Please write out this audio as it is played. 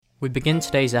We begin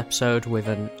today's episode with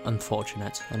an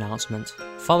unfortunate announcement.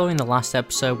 Following the last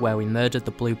episode where we murdered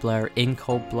the Blue Blur in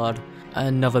cold blood,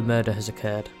 another murder has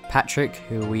occurred. Patrick,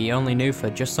 who we only knew for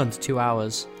just under 2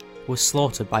 hours, was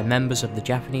slaughtered by members of the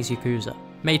Japanese Yakuza,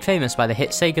 made famous by the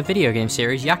hit Sega video game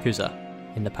series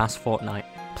Yakuza, in the past fortnight.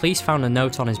 Police found a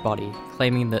note on his body,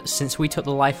 claiming that since we took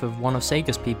the life of one of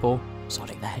Sega's people,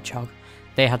 Sonic the Hedgehog,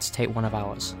 they had to take one of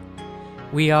ours.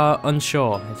 We are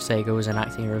unsure if Sega was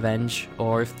enacting revenge,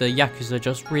 or if the Yakuza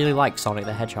just really like Sonic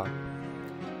the Hedgehog.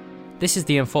 This is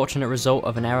the unfortunate result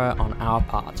of an error on our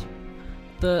part.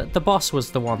 The boss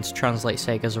was the one to translate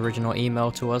Sega's original email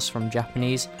to us from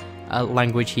Japanese, a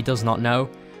language he does not know,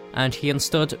 and he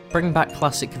understood Bring Back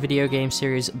Classic video game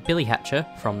series Billy Hatcher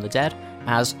from the dead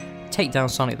as Take Down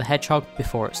Sonic the Hedgehog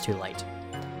before it's too late.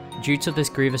 Due to this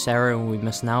grievous error, we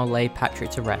must now lay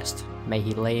Patrick to rest. May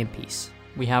he lay in peace.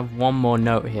 We have one more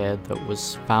note here that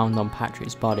was found on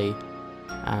Patrick's body,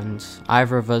 and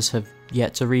either of us have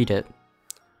yet to read it.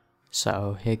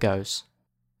 So, here goes.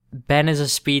 Ben is a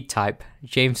speed type,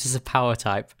 James is a power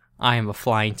type, I am a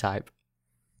flying type.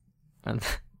 And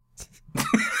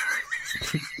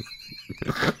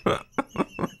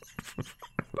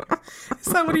Is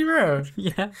that what he wrote?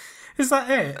 yeah. Is that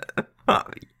it?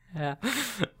 Yeah.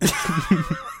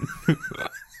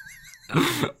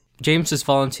 James has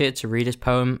volunteered to read his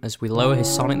poem as we lower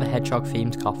his Sonic the Hedgehog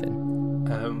themed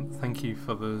coffin. Thank you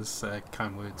for those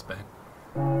kind words, Ben.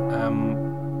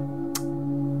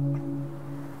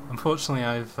 Unfortunately,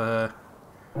 I've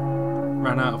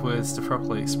ran out of words to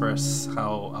properly express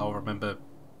how I'll remember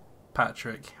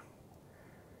Patrick.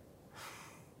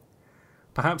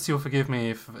 Perhaps you'll forgive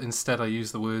me if instead I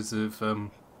use the words of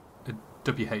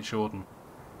W.H. Auden.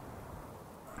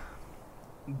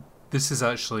 This is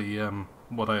actually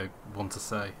what I want to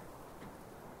say.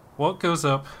 What goes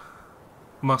up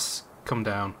must come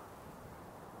down.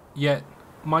 Yet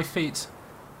my feet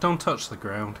don't touch the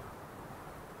ground.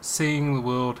 Seeing the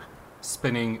world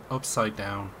spinning upside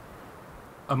down.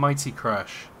 A mighty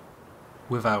crash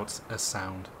without a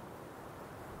sound.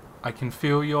 I can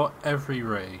feel your every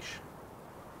rage.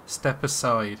 Step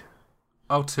aside,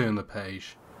 I'll turn the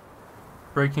page.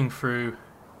 Breaking through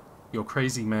your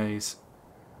crazy maze.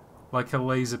 Like a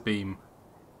laser beam,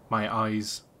 my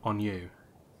eyes on you.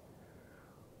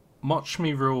 Watch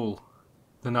me rule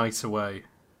the night away.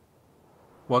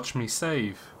 Watch me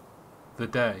save the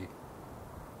day.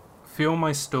 Feel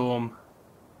my storm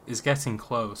is getting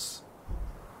close.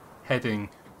 Heading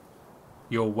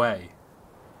your way.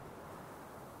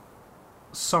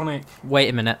 Sonic... Wait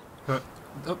a minute.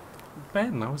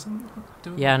 Ben, I wasn't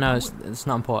doing... Yeah, no, it's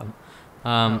not important.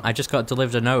 I just got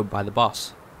delivered a note by the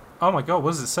boss. Oh my god, what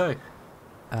does it say?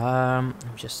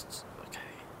 Okay.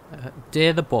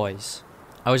 Dear the boys,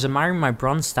 I was admiring my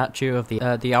bronze statue of the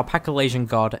alpaca-Lasian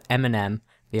god Eminem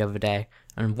the other day,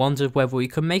 and wondered whether we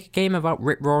could make a game about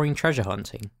rip-roaring treasure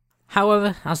hunting.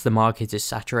 However, as the market is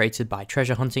saturated by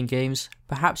treasure hunting games,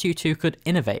 perhaps you two could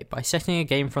innovate by setting a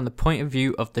game from the point of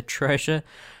view of the treasure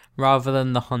rather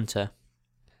than the hunter.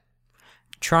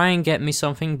 Try and get me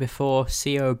something before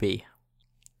COB.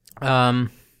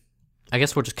 I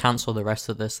guess we'll just cancel the rest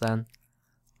of this then.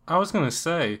 I was going to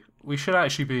say, we should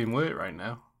actually be in work right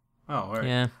now. Oh, right.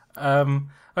 Yeah.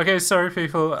 Okay, sorry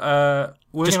people.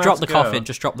 Just drop the coffin.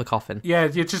 Just drop the coffin. Yeah,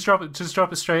 just drop it. Just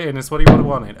drop it straight in. It's what he would have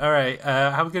wanted. All right.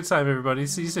 Have a good time, everybody.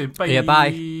 See you soon. Bye. Yeah.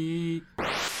 Bye.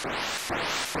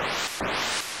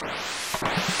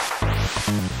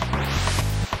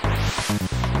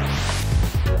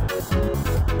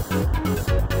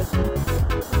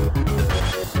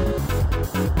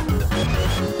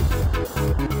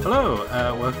 Hello.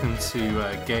 Welcome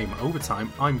to Game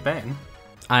Overtime. I'm Ben.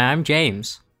 I'm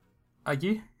James. Are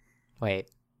you? Wait.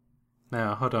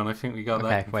 No, hold on. I think we got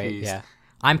that confused. Wait. Yeah.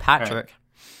 I'm Patrick.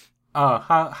 Right.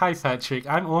 Oh, hi Patrick.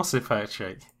 I'm also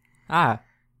Patrick. Ah.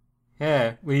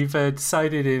 Yeah, we've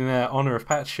decided in honour of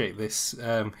Patrick, this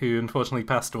who unfortunately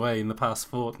passed away in the past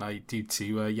fortnight due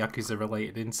to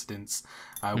Yakuza-related incidents.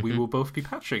 We will both be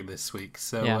Patrick this week.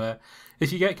 So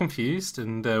if you get confused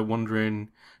and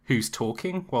wondering who's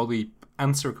talking, well, the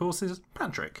answer, of course, is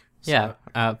Patrick. So.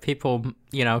 Yeah, people,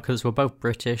 because we're both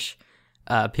British,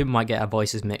 people might get our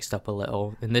voices mixed up a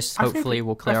little. And this hopefully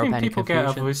will clear up any confusion. I think people get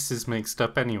our voices mixed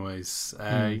up anyways,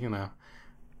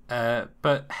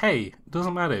 but hey, it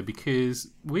doesn't matter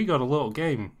because we got a little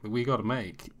game that we got to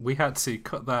make. We had to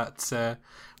cut that.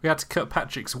 We had to cut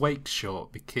Patrick's wake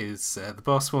short because the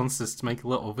boss wants us to make a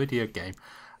little video game.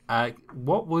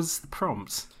 What was the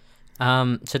prompt?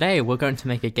 Today we're going to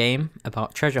make a game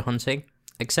about treasure hunting.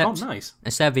 Except, nice.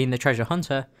 Instead of being the treasure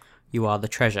hunter, you are the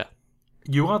treasure.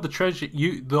 You are the treasure.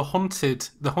 The hunted.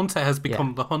 The hunter has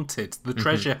become the hunted. The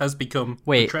treasure has become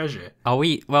the treasure. Are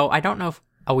we? Well, I don't know.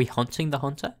 Are we hunting the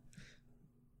hunter?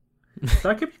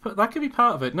 That could be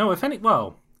part of it. No, if any.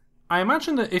 Well, I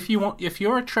imagine that if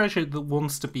you're a treasure that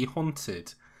wants to be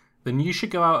hunted, then you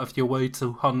should go out of your way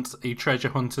to hunt a treasure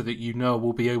hunter that you know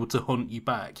will be able to hunt you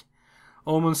back.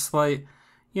 Almost like,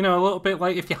 a little bit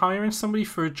like if you're hiring somebody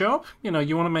for a job, you want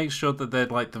to make sure that they're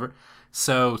like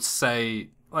so say,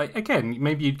 like, again,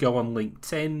 maybe you'd go on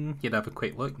LinkedIn, you'd have a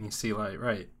quick look and you see, like,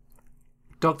 right,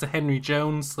 Dr. Henry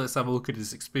Jones, let's have a look at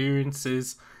his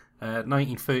experiences.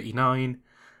 1939,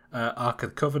 Ark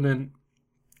of the Covenant.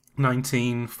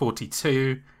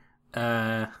 1942,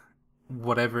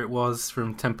 whatever it was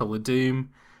from Temple of Doom.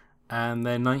 And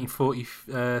then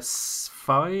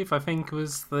 1945, I think,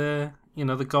 was the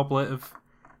Goblet of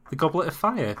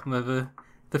Fire, the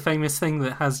famous thing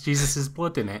that has Jesus'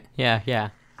 blood in it. Yeah,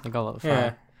 the Goblet of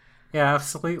Fire. Yeah,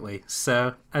 absolutely.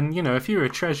 So, and if you were a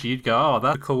treasure, you'd go, oh,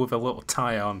 that's cool, with a little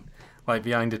tie on, like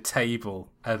behind a table,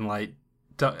 and like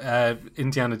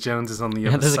Indiana Jones is on the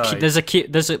other side.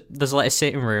 There's like a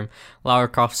sitting room. Lara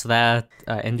Croft's there.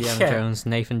 Indiana Jones,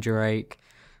 Nathan Drake,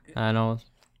 and all.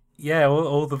 Yeah,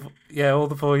 all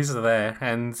the boys are there,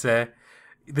 and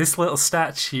this little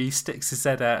statue sticks his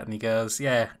head out and he goes,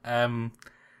 Tom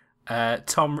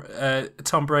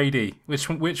Brady. Which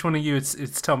one of you?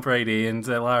 It's Tom Brady. And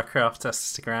Lara Croft has to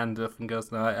stick her hand up and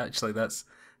goes, no, actually that's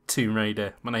Tomb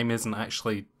Raider. My name isn't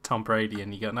actually Tom Brady.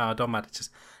 And you go, no, it don't matter. Just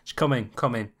come in.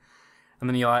 And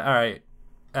then you're like, all right.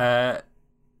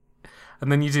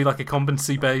 And then you do like a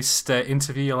competency-based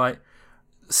interview. You're like,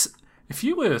 if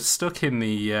you were stuck in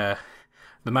the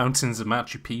mountains of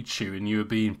Machu Picchu and you were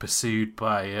being pursued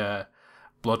by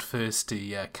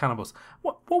bloodthirsty cannibals,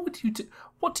 what would you do?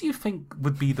 What do you think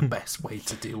would be the best way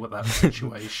to deal with that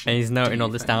situation? And he's noting all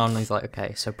this down, and he's like,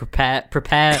 okay, so prepare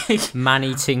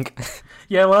man-eating.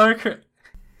 Lara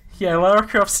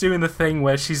Croft's doing the thing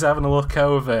where she's having a look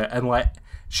over and like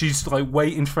she's like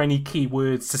waiting for any key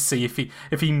words to see if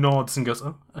he nods and goes,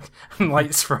 oh, and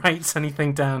like writes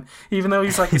anything down, even though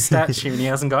he's like a statue and he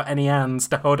hasn't got any hands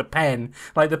to hold a pen.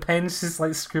 Like the pen's just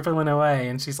like scribbling away,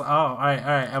 and she's like, oh, all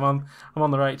right, I'm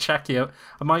on the right track here.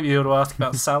 I might be able to ask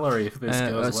about salary if this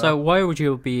goes well. So where would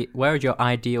your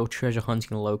ideal treasure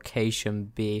hunting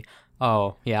location be?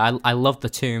 Oh yeah, I love the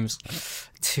tombs.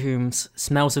 Tombs,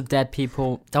 smells of dead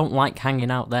people. Don't like hanging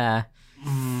out there.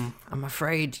 I'm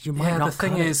afraid you might not. Yeah, the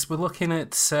thing is, we're looking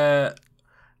at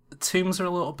tombs are a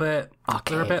little bit. Archaic.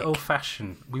 They're a bit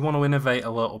old-fashioned. We want to innovate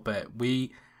a little bit.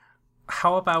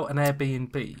 How about an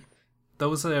Airbnb?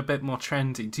 Those are a bit more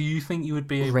trendy. Do you think you would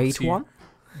be able raid to one?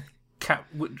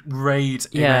 Raid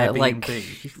an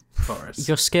Airbnb for us?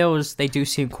 Your skills, they do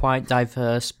seem quite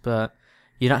diverse, but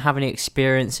you don't have any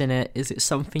experience in it. Is it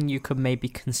something you could maybe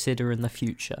consider in the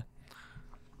future?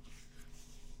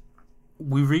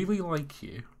 We really like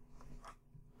you.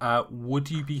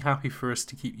 Would you be happy for us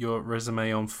to keep your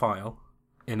resume on file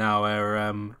in our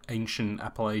ancient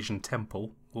Appalachian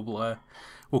temple? We'll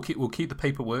keep the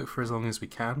paperwork for as long as we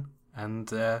can,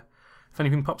 and if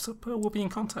anything pops up, we'll be in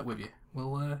contact with you.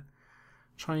 We'll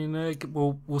try and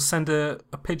we'll send a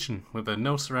pigeon with a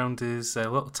note around his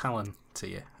little talon to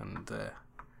you, and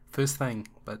first thing.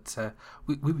 But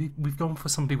we've gone for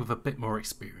somebody with a bit more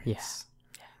experience. Yeah.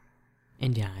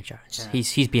 Indiana Jones. Yeah.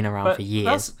 He's been around for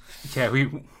years.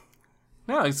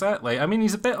 No, exactly. I mean,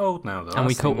 he's a bit old now, though. And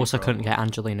we couldn't get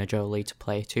Angelina Jolie to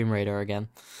play Tomb Raider again.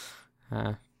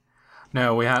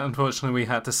 No, unfortunately we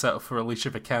had to settle for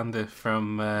Alicia Vikander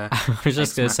from. I was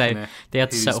just going to say they had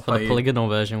to settle for the polygonal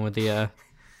version with the.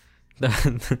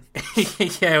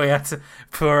 Yeah, we had to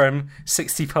for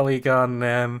 60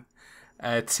 polygon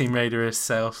Tomb Raider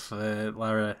herself,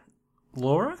 Laura.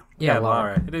 Yeah,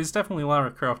 Lara. It is definitely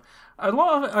Lara Croft. A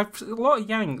lot of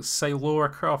Yanks say Laura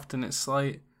Croft, and it's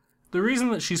like the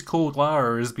reason that she's called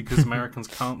Lara is because Americans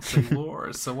can't say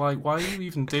Laura. So like, why are you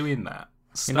even doing that?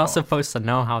 Stop. You're not supposed to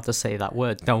know how to say that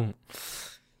word. Don't.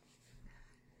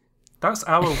 That's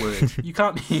our word. You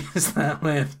can't use that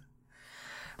word.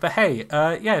 But hey,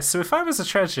 so if I was a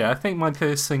treasure, I think my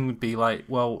first thing would be like,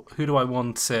 well, who do I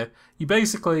want to?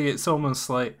 It's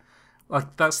almost like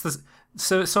that's the.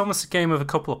 So it's almost a game of a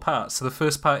couple of parts. So the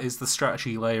first part is the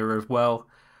strategy layer of, well,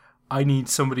 I need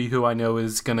somebody who I know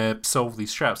is going to solve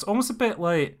these traps. Almost a bit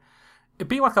like, it'd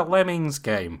be like a Lemmings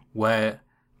game, where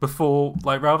before,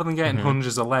 like, rather than getting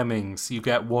hundreds of lemmings, you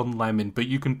get one lemming, but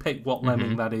you can pick what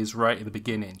lemming that is right at the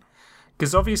beginning.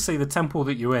 Because obviously the temple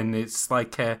that you're in, it's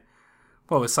like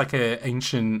it's like a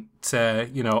ancient, Aztec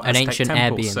ancient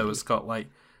temple. Airbnb. So it's got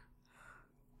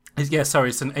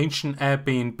it's an ancient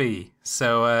Airbnb.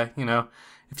 So,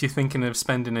 if you're thinking of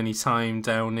spending any time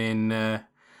down in,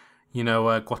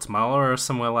 Guatemala or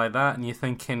somewhere like that, and you're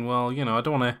thinking, well, I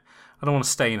don't want to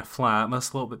stay in a flat.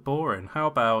 That's a little bit boring. How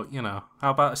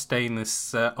about stay in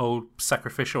this old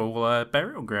sacrificial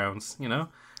burial grounds?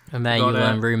 And there you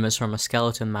learn rumours from a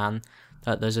skeleton man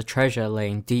that there's a treasure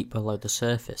laying deep below the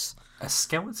surface. A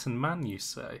skeleton man, you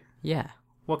say? Yeah.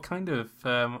 What kind of?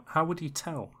 How would you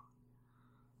tell?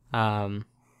 Alright,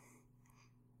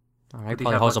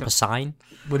 probably holds up a sign.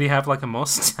 Would he have like a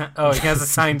mustache? Oh, he has a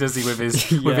sign, does he, with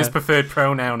his with his preferred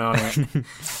pronoun on it?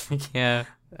 Yeah.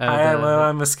 Hi, hello,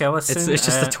 I'm a skeleton. It's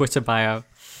just a Twitter bio.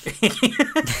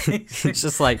 It's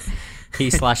just like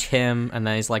he/him, and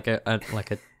then he's like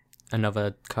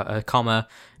another comma.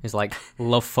 Is like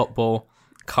love football,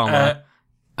 comma,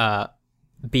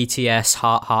 BTS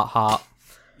heart.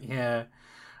 Yeah.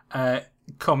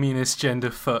 Communist gender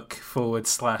fuck /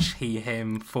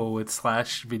 he/him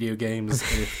 / video games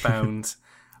if found.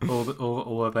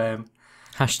 all of them.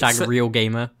 Hashtag real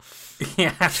gamer.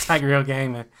 Yeah, hashtag real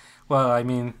gamer. Well, I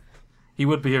mean, he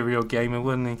would be a real gamer,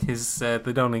 wouldn't he? Because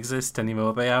they don't exist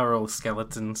anymore. They are all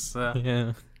skeletons.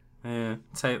 Yeah. Yeah.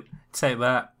 Take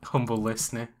that, humble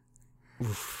listener.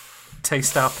 Oof.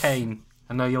 Taste our pain.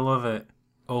 I know you'll love it.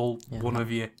 One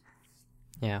of you.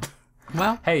 Yeah.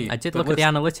 Well, hey, I did look at the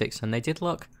analytics, and they did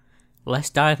look less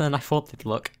dire than I thought they'd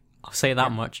look. I'll say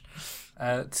that much.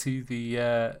 To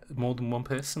the more than one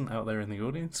person out there in the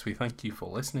audience, we thank you for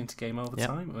listening to Game Over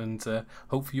Time, and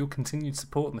hope for your continued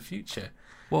support in the future.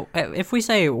 Well, if we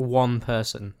say one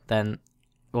person, then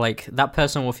like that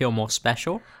person will feel more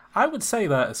special. I would say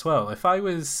that as well. If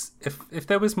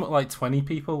there was like 20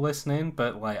 people listening,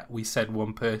 but like we said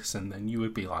one person, then you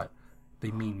would be like,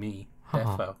 they mean me,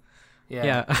 defo.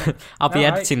 Yeah. I'll be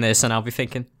editing this and I'll be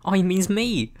thinking, oh, he means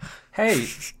me. Hey,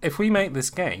 if we make this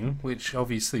game, which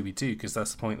obviously we do because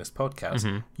that's the point of this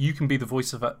podcast, you can be the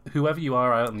voice of whoever you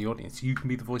are out in the audience. You can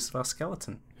be the voice of our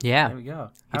skeleton. Yeah. There we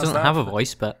go. He doesn't have a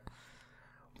voice, but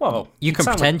you can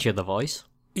pretend you're the voice.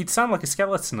 You'd sound like a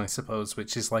skeleton, I suppose,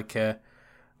 which is like a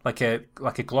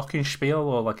glockenspiel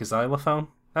or like a xylophone.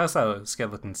 That's how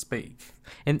skeletons speak.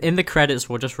 In the credits,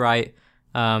 we'll just write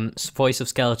voice of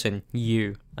skeleton,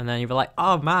 you, and then you'll be like,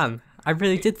 oh man, I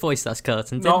really did voice that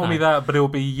skeleton, didn't I? Not only that, but it'll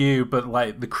be you, but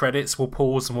like the credits will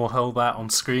pause and we'll hold that on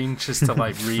screen just to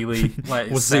like really like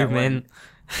we'll zoom in.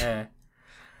 Yeah.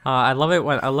 I love it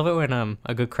when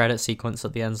a good credit sequence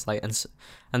at the end's like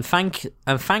and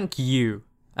thank you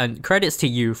and credits to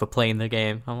you for playing the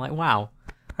game. I'm like, wow.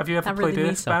 Have you ever played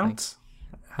Earthbound?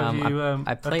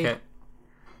 I played. Okay.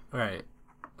 Right.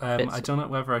 I don't know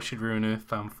whether I should ruin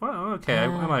Earthbound. Oh, okay, I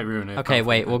might ruin Earthbound. Okay,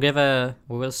 wait. We'll give a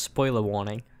spoiler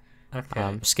warning.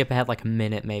 Okay. Skip ahead like a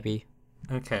minute, maybe.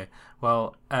 Okay.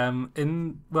 Well,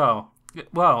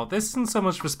 this isn't so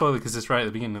much of a spoiler because it's right at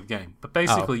the beginning of the game. But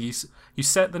basically, you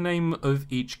set the name of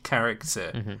each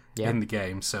character in the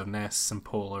game, so Ness and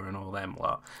Paula and all them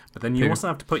lot. But then you also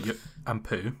have to put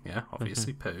Pooh, yeah,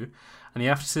 obviously Pooh,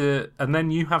 and then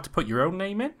you have to put your own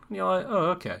name in. And you're like, oh,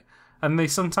 okay. And they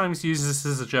sometimes use this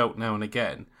as a joke now and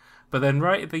again. But then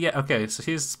right at the end, okay, so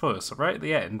here's the spoiler. So right at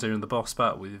the end, during the boss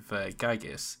battle with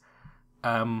Gyges,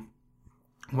 one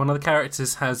of the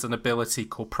characters has an ability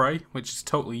called Prey, which is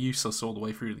totally useless all the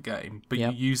way through the game. But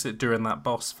you use it during that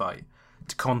boss fight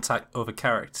to contact other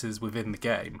characters within the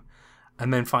game.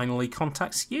 And then finally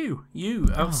contacts you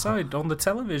outside on the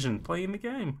television playing the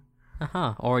game.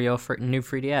 Or your new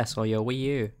 3DS or your Wii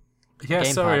U. Yeah,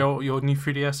 sorry, your new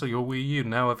 3DS or your Wii U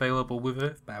now available with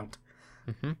Earthbound.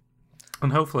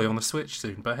 And hopefully on the Switch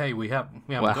soon. But hey, we haven't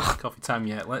got the coffee time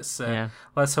yet. Let's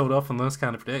hold off on those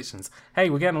kind of predictions. Hey,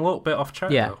 we're getting a little bit off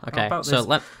track. Yeah, though. okay. So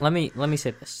let me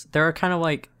say this. There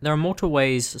are multiple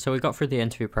ways. So we got through the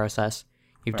interview process.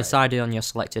 You've decided on your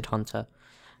selected hunter.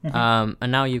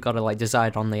 And now you've got to like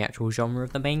decide on the actual genre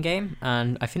of the main game.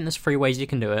 And I think there's 3 ways you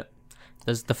can do it.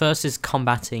 The first is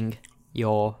combating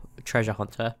your treasure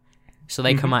hunter. So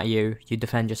they come at you, you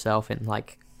defend yourself in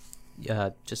like,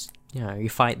 you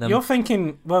fight them. You're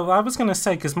thinking, well, I was going to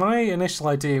say, because my initial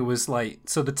idea was like,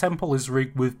 so the temple is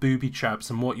rigged with booby traps,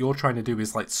 and what you're trying to do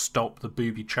is like stop the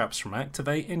booby traps from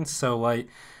activating. So like,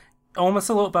 almost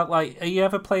a little bit like, have you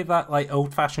ever played that like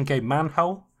old-fashioned game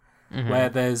Manhole? Where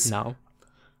there's... No.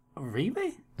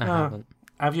 Really? I haven't.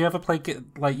 Have you ever played,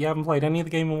 like, you haven't played any of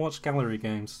the Game & Watch Gallery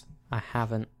games? I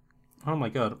haven't. Oh my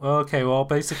god. Okay, well, I'll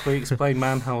basically explain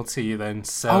Manhole to you then.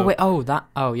 So. No,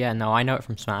 I know it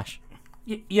from Smash.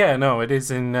 Yeah, no, it is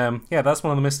in. That's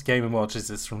one of the Mr. Game & Watches.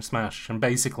 It's from Smash, and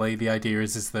basically the idea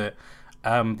is that,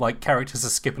 like characters are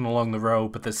skipping along the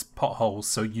road, but there's potholes,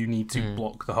 so you need to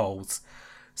block the holes.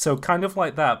 So kind of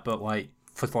like that, but like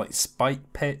for like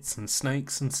spike pits and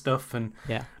snakes and stuff, and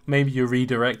Yeah. maybe you're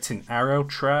redirecting arrow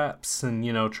traps and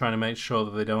trying to make sure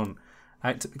that they don't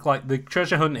act like the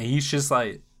treasure hunter. He's just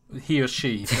like he or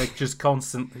she, they're just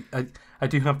constantly. I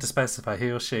do have to specify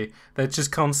he or she. They're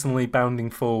just constantly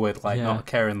bounding forward, like not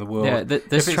caring the world. Yeah,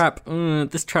 this trap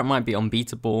might be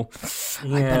unbeatable.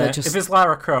 Yeah, if it's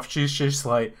Lara Croft, she's just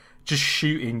like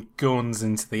shooting guns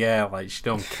into the air, like she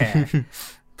don't care.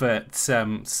 But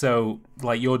so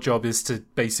like your job is to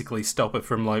basically stop her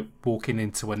from like walking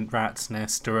into a rat's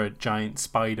nest or a giant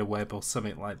spider web or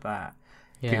something like that.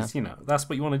 Because that's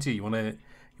what you want to do. You want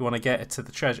to get her to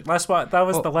the treasure. That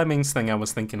was the lemmings thing I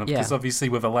was thinking of. Because obviously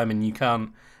with a lemon you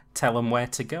can't tell them where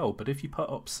to go. But if you put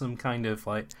up some kind of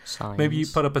like Signs. maybe you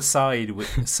put up a sign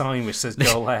which says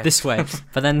go left this way,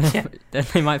 but then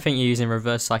they might think you're using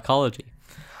reverse psychology.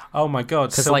 Oh my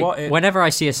god! Because so whenever I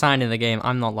see a sign in the game,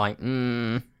 I'm not like,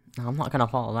 I'm not gonna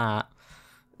follow that.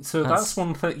 So that's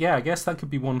one thing. Yeah, I guess that could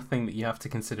be one thing that you have to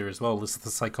consider as well. Is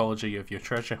the psychology of your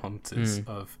treasure hunters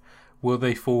of will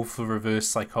they fall for reverse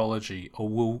psychology,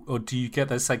 or do you get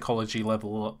their psychology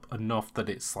level up enough that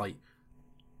it's like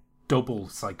double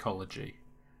psychology,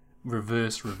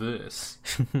 reverse.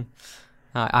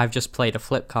 I've just played a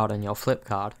flip card on your flip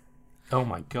card. Oh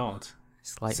my god!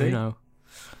 It's like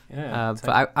Yeah,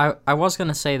 but I was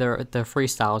gonna say they're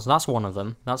freestyles. That's one of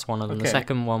them. Okay. The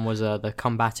second one was the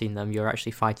combating them. You're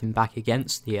actually fighting back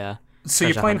against the. So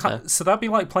you're playing. So that'd be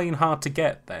like playing hard to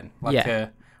get then.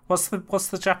 Like what's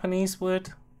the Japanese word?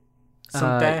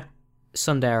 Tsundere.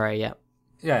 Tsundere, yeah.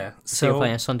 Yeah. So you're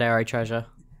playing a Tsundere treasure.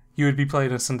 You would be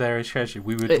playing a Tsundere treasure.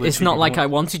 We would. It's not like I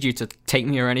wanted you to take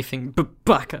me or anything, but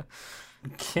baka.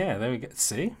 Yeah, there we go.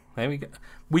 See, there we go.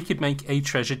 We could make a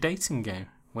treasure dating game.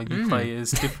 When you play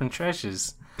as different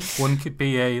treasures, one could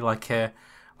be a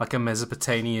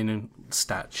Mesopotamian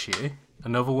statue.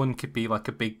 Another one could be like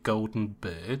a big golden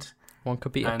bird. One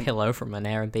could be a pillow from an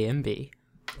Airbnb.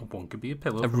 One could be a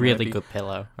pillow. A really good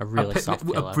pillow. A really soft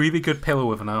pillow. A really good pillow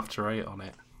with an After 8 on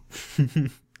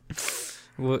it.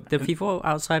 Well, do people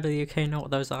outside of the UK know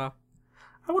what those are?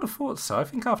 I would have thought so. I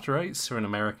think After 8s are an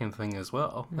American thing as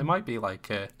well. They might be like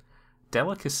a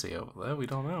delicacy over there. We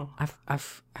don't know.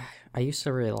 I used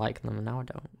to really like them, and now I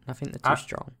don't. I think they're too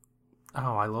strong.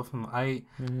 Oh, I love them. I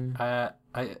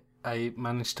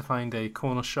managed to find a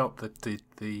corner shop that did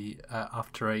the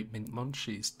After 8 mint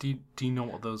munchies. Do you know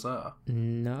what those are?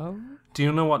 No. Do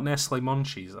you know what Nestle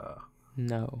munchies are?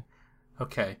 No.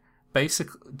 Okay.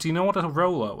 Do you know what a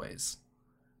Rolo is?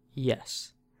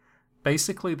 Yes.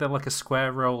 Basically, they're like a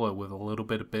square roller with a little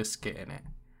bit of biscuit in it.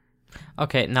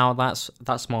 Okay, now that's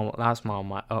more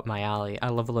up my alley. I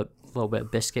love a little bit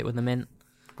of biscuit with the mint.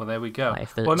 Well, there we go.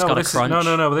 Like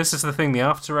This is the thing. The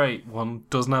After 8 one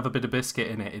doesn't have a bit of biscuit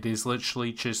in it. It is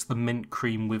literally just the mint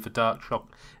cream with a dark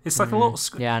chocolate. It's like a little.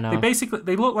 Yeah, I know.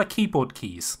 They look like keyboard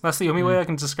keys. That's the only way I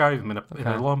can describe them in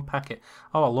a long packet.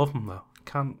 Oh, I love them though.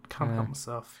 Can't help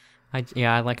myself.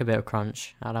 I like a bit of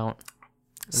crunch. I don't.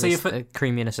 See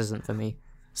creaminess isn't for me.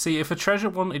 See, if a treasure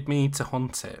wanted me to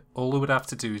hunt it, all it would have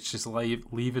to do is just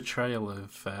leave a trail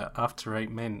of After 8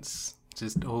 mints,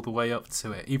 just all the way up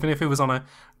to it. Even if it was on a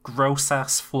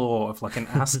gross-ass floor of like an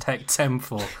Aztec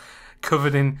temple,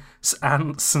 covered in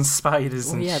ants and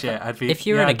spiders and shit. If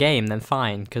you're in a game, then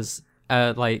fine, because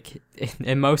like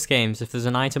in most games, if there's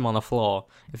an item on the floor,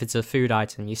 if it's a food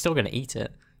item, you're still going to eat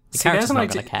it. There's an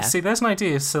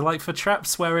idea. So, like, for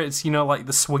traps where it's, like,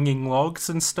 the swinging logs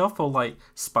and stuff, or, like,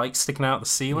 spikes sticking out the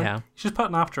ceiling, you just put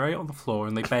an After 8 on the floor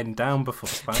and they bend down before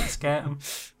spikes get them.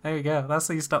 There you go. That's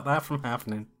how you stop that from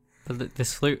happening. But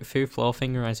this food floor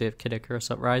thing reminds me of Kid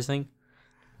Icarus Uprising,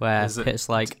 where Pit's,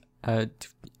 like,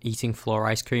 eating floor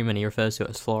ice cream, and he refers to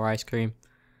it as floor ice cream,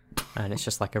 and it's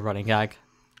just like a running gag.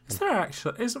 Is there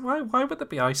actually... Why would there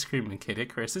be ice cream in Kid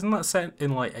Icarus? Isn't that set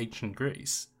in, like, ancient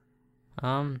Greece?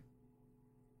 Well,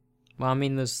 I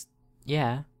mean,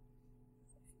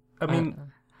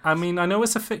 I know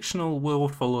it's a fictional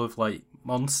world full of, like,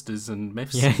 monsters and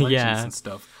myths and legends and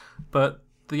stuff, but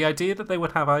the idea that they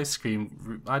would have ice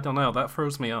cream, I don't know, that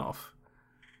throws me off.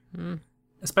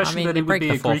 Especially that it would be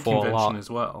a Greek convention as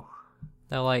well.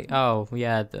 They're like, oh,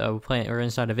 yeah, we're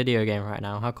inside a video game right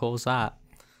now. How cool is that?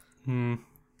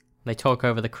 They talk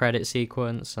over the credit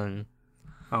sequence and...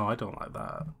 Oh, I don't like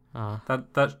that.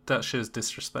 That shows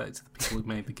disrespect to the people who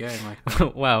made the game.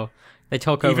 Well, they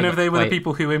talk over. Even if they were the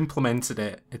people who implemented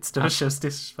it, it still shows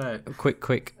disrespect.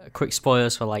 Quick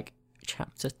spoilers for like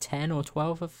chapter 10 or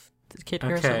 12 of Kid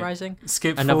Icarus Uprising.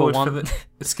 Skip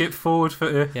forward for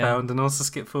Earthbound, and also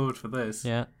skip forward for this.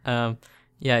 Yeah.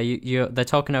 They're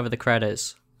talking over the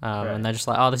credits, and they're just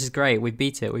like, "Oh, this is great. We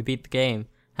beat it. We beat the game.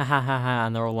 Ha ha ha ha!"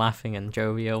 And they're all laughing and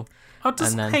jovial. Oh,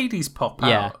 does and then Hades pop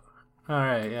yeah. out?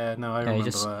 Alright, yeah, no, I yeah, remember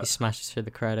he that. smashes through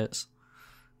the credits.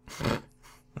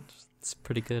 It's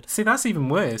pretty good. See, that's even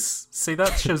worse. See,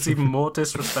 that shows even more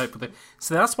disrespect.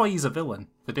 So that's why he's a villain,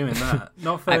 for doing that.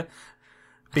 Not for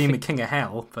being the king of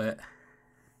hell, but...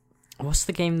 What's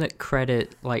the game that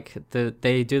credit, like,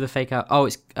 they do the fake out? Oh,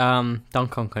 it's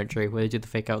Donkey Kong Country, where they do the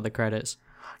fake out of the credits.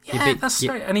 Yeah, that's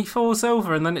right. And he falls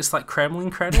over, and then it's like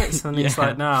Kremlin credits, and he's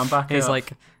like, "No, I'm back." He's up.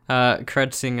 like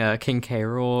crediting King K.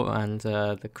 Rool and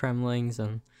the Kremlings,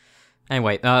 and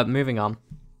anyway, moving on.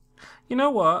 You know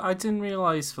what? I didn't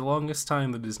realise for the longest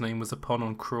time that his name was a pun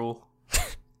on cruel.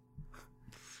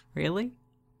 Really?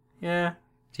 Yeah.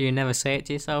 Do you never say it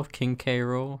to yourself, King K.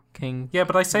 Rool? King? Yeah,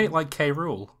 but I say it like K.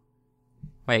 Rool.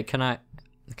 Wait, can I?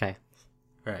 Okay.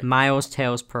 Right. Miles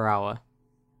tails per hour.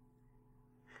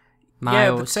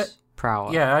 Miles per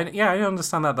hour. Yeah, I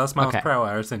understand that. That's miles Okay. per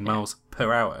hour, as in miles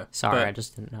per hour. Sorry, I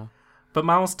just didn't know. But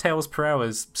Miles Tails per hour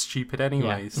is stupid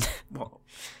anyways. What?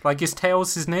 Like, is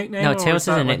Tails his nickname? No, or Tails is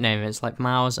that a nickname. It's like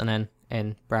Miles, and then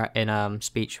in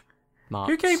speech marks.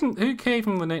 Who gave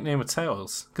him the nickname of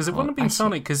Tails? Because it wouldn't have been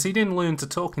Sonic, because he didn't learn to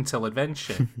talk until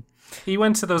Adventure. He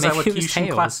went to those Maybe it was elocution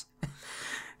Tails. class.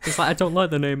 It's like, I don't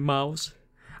like the name Miles.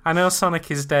 I know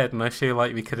Sonic is dead, and I feel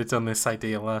like we could have done this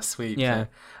idea last week. Yeah.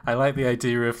 I like the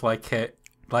idea of like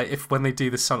if when they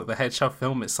do the Sonic the Hedgehog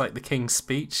film, it's like the King's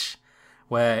Speech,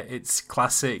 where it's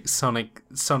classic Sonic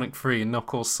 3 and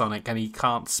Knuckles Sonic, and he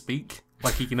can't speak.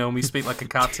 Like, he can only speak like a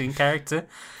cartoon character,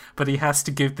 but he has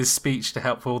to give this speech to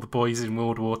help all the boys in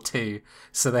World War II.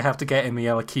 So they have to get in the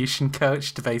elocution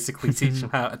coach to basically teach him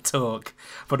how to talk.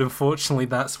 But unfortunately,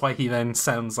 that's why he then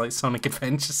sounds like Sonic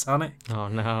Adventure Sonic. Oh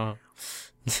no.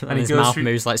 And his he goes mouth through...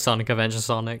 moves like Sonic Adventure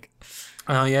Sonic.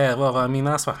 Oh yeah, well, I mean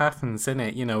that's what happens, isn't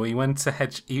it? You know, he went to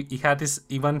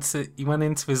he went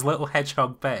into his little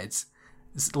hedgehog bed,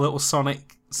 his little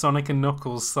Sonic and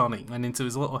Knuckles Sonic went into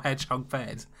his little hedgehog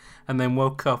bed, and then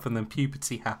woke up, and then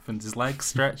puberty happened. His legs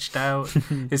stretched out,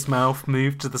 his mouth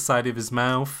moved to the side of his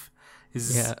mouth,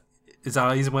 his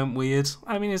eyes went weird.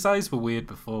 I mean, his eyes were weird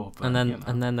before, but,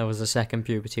 and then there was a second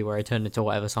puberty where he turned into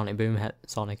whatever Sonic Boom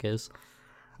Sonic is.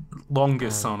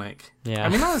 Longer Sonic. Yeah. I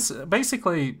mean, that's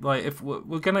basically like if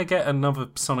we're gonna get another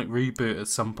Sonic reboot at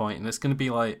some point, and it's gonna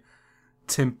be like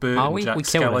Tim Burton, we Jack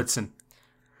killed him. Skellington.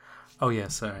 Oh yeah,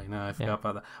 sorry, no, I forgot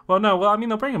about that. Well, no, I mean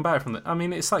they'll bring him back from the. I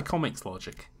mean, it's like comics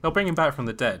logic. They'll bring him back from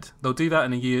the dead. They'll do that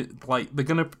in a year. Like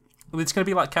it's gonna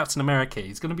be like Captain America.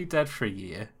 He's gonna be dead for a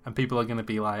year, and people are gonna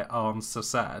be like, "Oh, I'm so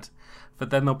sad," but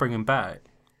then they'll bring him back.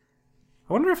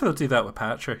 I wonder if they'll do that with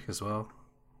Patrick as well.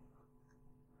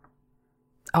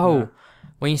 Oh, Yeah.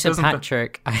 when you said Doesn't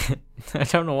Patrick, I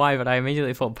don't know why, but I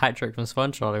immediately thought Patrick from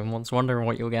SpongeBob and was wondering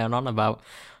what you were getting on about.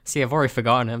 See, I've already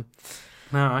forgotten him.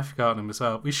 No, I've forgotten him as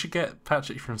well. We should get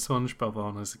Patrick from SpongeBob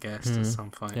on as a guest at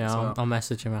some point Yeah, as well. I'll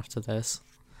message him after this.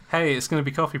 Hey, it's going to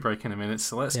be coffee break in a minute,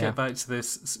 so let's get back to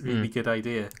this really good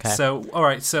idea. Okay. So,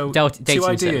 alright, so Dating two sim.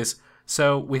 ideas.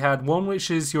 So we had one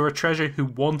which is you're a treasure who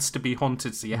wants to be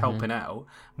haunted, so you're helping out.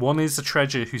 One is a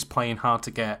treasure who's playing hard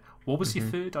to get. What was your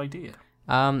third idea?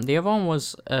 The other one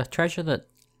was a treasure that,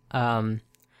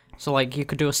 so like you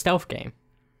could do a stealth game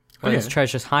where there's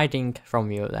treasures hiding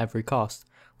from you at every cost.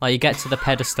 Like you get to the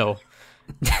pedestal,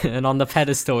 and on the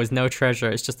pedestal is no treasure;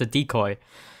 it's just a decoy,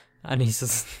 and he's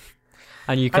just,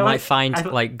 and you can find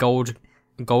like gold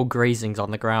grazings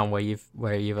on the ground where he's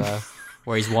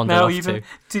wandered off to.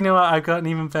 Do you know what? I've got an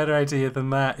even better idea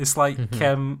than that. It's like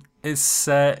it's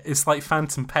like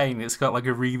Phantom Pain. It's got like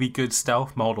a really good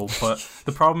stealth model, but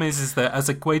the problem is that as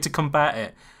a way to combat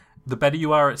it, the better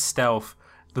you are at stealth,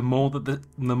 the more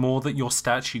that your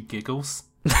statue giggles.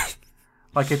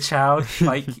 Like a child,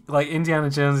 like Indiana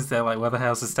Jones is there, like where the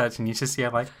hell's the statue? And you just hear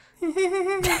like,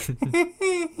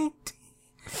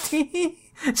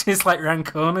 just like round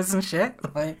corners and shit.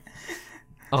 Like,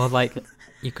 or like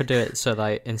you could do it so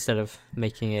that instead of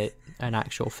making it an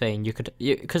actual thing,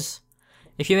 because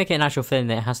if you make it an actual thing,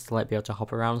 then it has to like be able to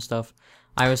hop around and stuff.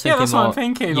 I was thinking that's more. What I'm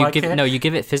thinking. You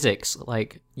give it physics,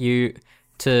 like you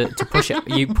to push it.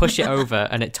 You push it over,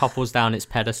 and it topples down its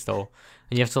pedestal,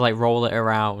 and you have to like roll it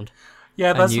around.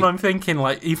 Yeah, that's what I'm thinking.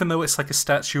 Like, even though it's like a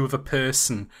statue of a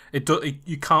person,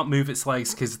 you can't move its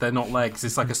legs because they're not legs.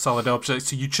 It's like a solid object.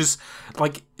 So you just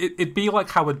like it'd be like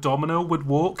how a domino would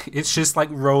walk. It's just like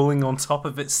rolling on top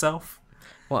of itself.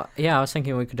 Well, yeah, I was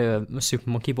thinking we could do a Super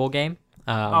Monkey Ball game.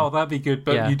 That'd be good.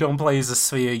 But you don't play as a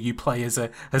sphere. You play as a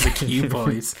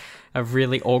cuboid. A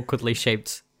really awkwardly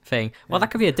shaped thing. Well,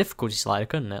 that could be a difficulty slider,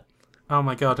 couldn't it? Oh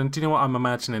my god, and do you know what I'm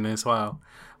imagining as well?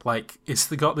 Like,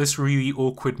 got this really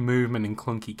awkward movement and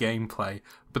clunky gameplay,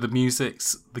 but the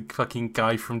music's the fucking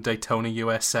guy from Daytona,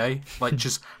 USA, like,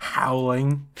 just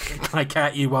howling, like,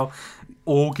 at you while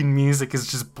organ music is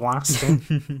just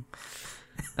blasting.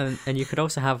 And you could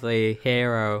also have the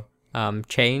hero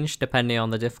change depending on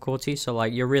the difficulty. So,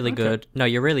 like, you're really good. No,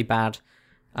 you're really bad.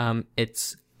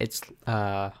 It's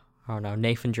I don't know,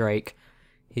 Nathan Drake.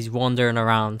 He's wandering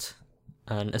around,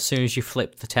 and as soon as you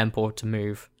flip the temple to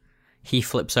move, he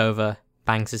flips over,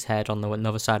 bangs his head on the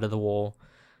another side of the wall.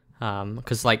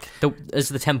 Because like as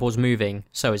the temple's moving,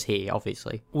 so is he,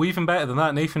 obviously. Well, even better than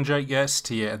that, Nathan Drake gets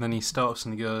to you, and then he stops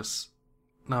and he goes,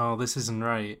 "No, this isn't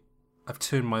right. I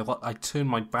turned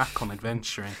my back on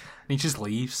adventuring." And he just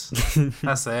leaves.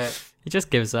 That's it. He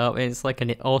just gives up. It's like an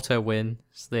auto win.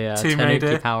 It's the Tomb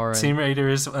Raider. power. Tomb Raider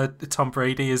is Tom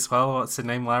Brady as well. What's her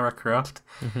name? Lara Croft.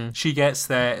 Mm-hmm. She gets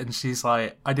there and she's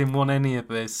like, "I didn't want any of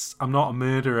this. I'm not a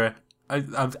murderer.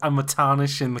 I'm a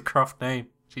tarnish in the Croft name."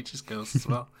 She just goes as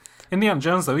well. Indiana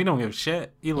Jones, though, he don't give a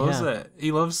shit. He loves it.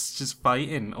 He loves just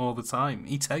fighting all the time.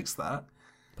 He takes that.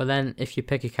 But then if you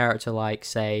pick a character like,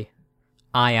 say,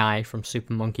 Ai from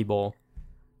Super Monkey Ball,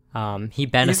 he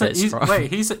benefits from...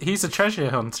 Wait, he's a treasure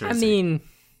hunter, I mean,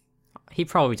 he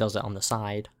probably does it on the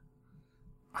side.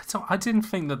 I didn't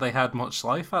think that they had much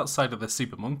life outside of the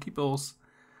Super Monkey Balls.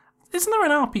 Isn't there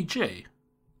an RPG?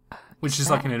 Which is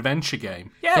like an adventure game.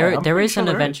 Yeah, there is an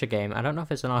adventure game. I don't know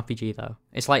if it's an RPG though.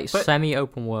 It's like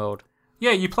semi-open world.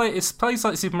 Yeah, it plays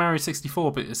like Super Mario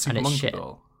 64, but it's Super Monkey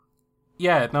Ball.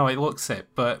 Yeah, no, it looks it,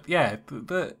 but yeah,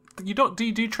 but you don't do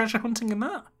you do treasure hunting in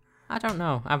that? I don't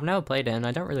know. I've never played it, and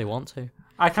I don't really want to.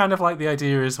 I kind of like the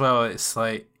idea as well. It's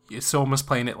like it's almost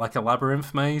playing it like a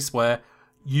labyrinth maze where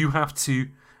you have to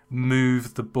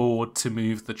move the board to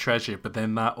move the treasure, but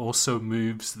then that also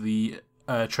moves the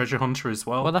treasure hunter as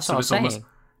well. Well, that's what I was saying.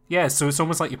 So it's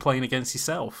almost like you're playing against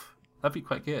yourself. That'd be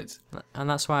quite good. And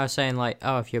that's why I was saying, like,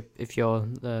 oh, if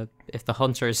the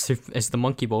hunter is the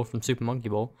Monkey Ball from Super Monkey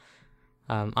Ball,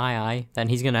 then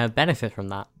he's gonna benefit from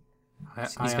that.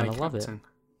 He's gonna love it.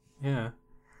 Yeah.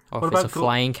 Or if it's a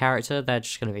flying character, they're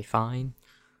just gonna be fine.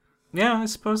 Yeah, I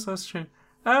suppose that's true.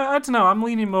 I don't know. I'm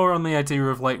leaning more on the idea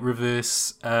of like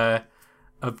reverse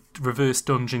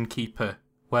dungeon keeper,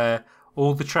 where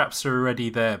all the traps are already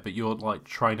there, but you're like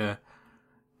trying to,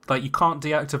 like, you can't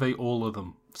deactivate all of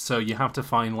them, so you have to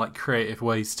find like creative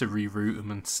ways to reroute them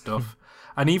and stuff.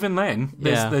 And even then,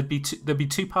 there'd be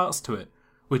two parts to it,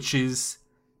 which is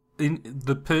in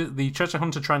the treasure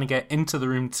hunter trying to get into the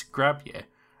room to grab you,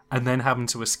 and then having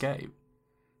to escape.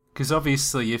 Because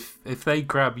obviously, if they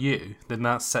grab you, then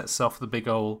that sets off the big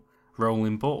old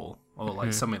rolling ball, or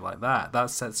like something like that.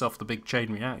 That sets off the big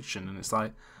chain reaction, and it's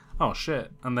like, oh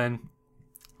shit. And then,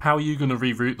 how are you going to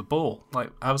reroute the ball? Like,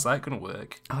 how's that going to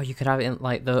work? Oh, you could have it in,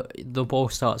 like, the ball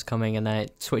starts coming, and then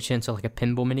it switches into like a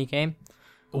pinball mini game.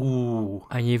 Ooh.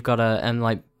 And you've got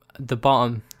the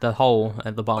hole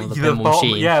at the bottom of the pinball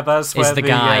machine. Yeah, that's where the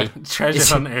guy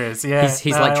treasure hunter is. Yeah,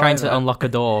 he's like trying to unlock a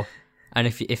door. And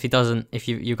if he doesn't,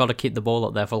 you've got to keep the ball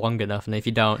up there for long enough, and if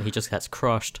you don't, he just gets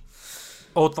crushed.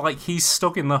 Or like he's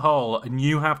stuck in the hole, and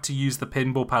you have to use the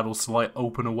pinball paddles to like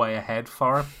open a way ahead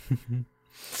for him.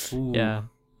 Ooh, yeah,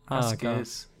 that's good.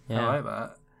 Yeah. I like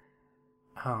that.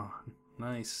 Oh,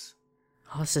 nice.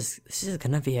 Oh, this is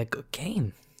gonna be a good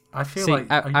game. I feel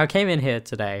I came in here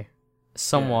today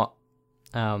somewhat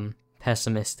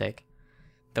pessimistic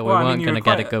that we weren't gonna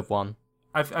get a good one.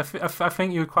 I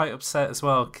think you were quite upset as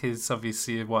well because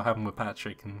obviously of what happened with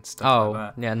Patrick and stuff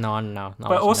like that. Yeah, no.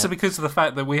 But also because of the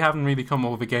fact that we haven't really come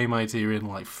up with a game idea in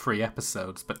like 3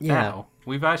 episodes. But now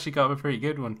we've actually got a pretty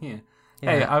good one here.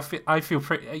 Yeah. Hey, I feel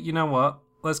pretty. You know what?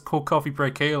 Let's call coffee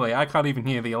break early. I can't even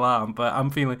hear the alarm, but I'm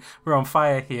feeling we're on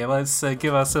fire here. Let's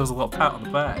give ourselves a little pat on the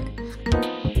back.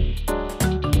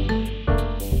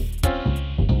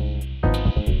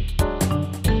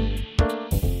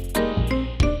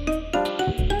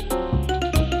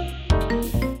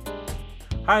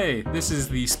 Hi, this is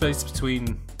the space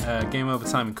between Game Over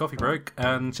Time and Coffee Break,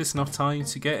 and just enough time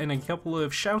to get in a couple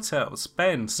of shout-outs.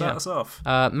 Ben, start us off.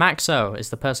 Maxo is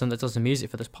the person that does the music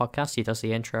for this podcast. He does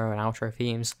the intro and outro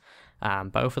themes.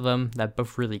 Both of them, they're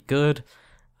both really good.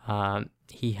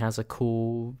 He has a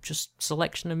cool just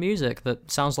selection of music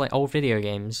that sounds like old video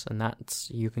games, and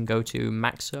that's, you can go to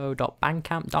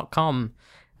maxo.bandcamp.com.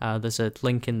 There's a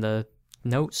link in the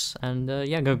notes, and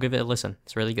go give it a listen.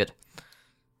 It's really good.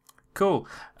 Cool.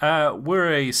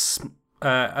 We're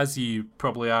as you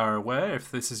probably are aware,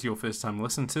 if this is your first time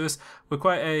listening to us, we're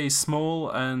quite a small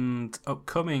and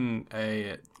upcoming.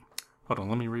 Hold on,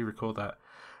 let me re-record that.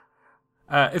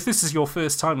 If this is your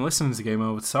first time listening to Game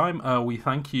Over Time, we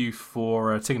thank you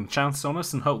for taking a chance on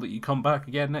us and hope that you come back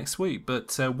again next week.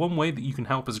 But one way that you can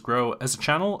help us grow as a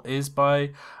channel is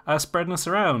by spreading us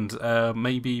around.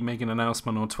 Maybe make an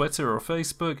announcement on Twitter or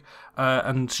Facebook,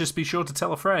 and just be sure to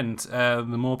tell a friend. The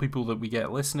more people that we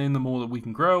get listening, the more that we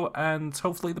can grow, and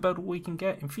hopefully the better we can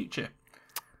get in future.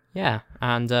 Yeah,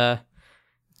 and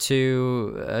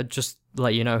to just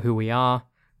let you know who we are,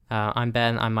 I'm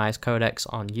Ben. I'm Myers Codex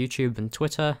on YouTube and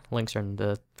Twitter. Links are in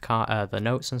the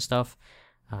notes and stuff.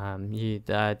 I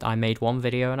made one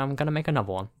video and I'm gonna make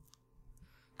another one.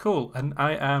 Cool. And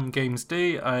I am Games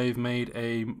D. I've made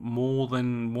a more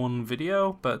than one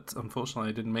video, but unfortunately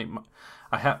I didn't make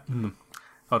I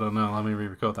don't know. Let me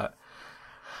re-record that.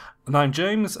 And I'm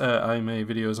James. I make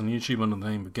videos on YouTube under the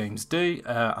name of Games D.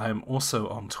 I am also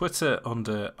on Twitter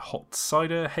under Hot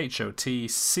Cider,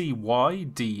 HOTCYDER.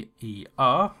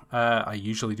 I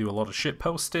usually do a lot of shit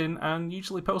posting and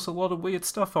usually post a lot of weird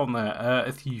stuff on there.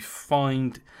 If you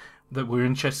find that we're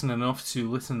interesting enough to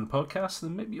listen to the podcast,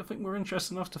 then maybe you'll think we're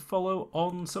interesting enough to follow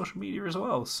on social media as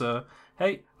well. So,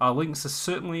 hey, our links are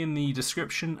certainly in the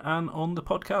description and on the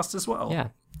podcast as well. Yeah,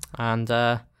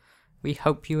 and we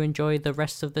hope you enjoy the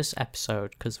rest of this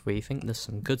episode, because we think there's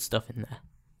some good stuff in there.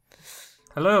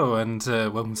 Hello, and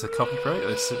welcome to Coffee Break.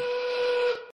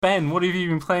 Ben, what have you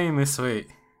been playing this week?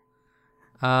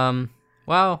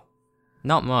 Well,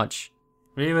 not much.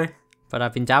 Really? But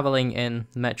I've been dabbling in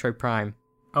Metroid Prime.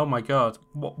 Oh my god,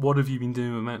 what have you been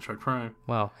doing with Metroid Prime?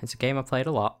 Well, it's a game I played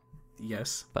a lot.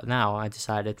 Yes. But now I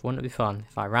decided, wouldn't it be fun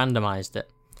if I randomized it?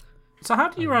 So how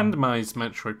do you randomize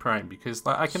Metroid Prime? Because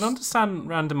I can understand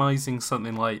randomizing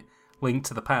something like Link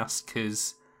to the Past,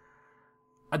 because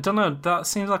I don't know, that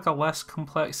seems like a less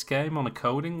complex game on a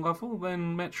coding level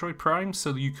than Metroid Prime,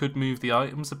 so you could move the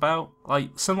items about.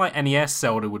 Like, something like NES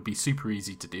Zelda would be super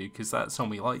easy to do, because that's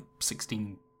only like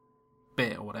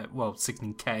 16-bit or whatever, well,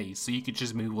 16K, so you could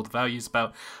just move all the values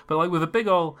about. But like with a big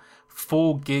old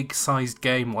 4 gig sized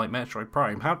game like Metroid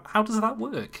Prime, how does that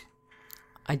work?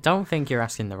 I don't think you're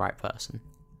asking the right person.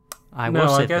 I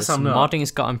guess I'm not.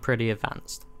 Modding's gotten pretty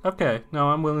advanced. Okay, no,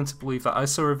 I'm willing to believe that. I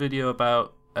saw a video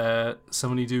about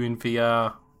somebody doing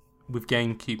VR with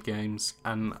GameCube games,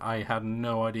 and I had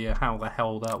no idea how the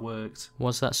hell that worked.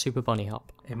 Was that Super Bunny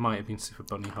Hop? It might have been Super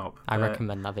Bunny Hop. I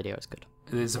recommend that video, it's good.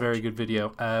 It is a very good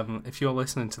video. If you're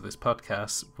listening to this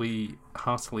podcast,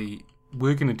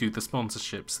 we're going to do the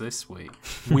sponsorships this week.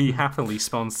 We happily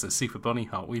sponsor Super Bunny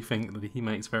Hop. We think that he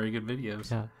makes very good videos.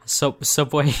 Yeah.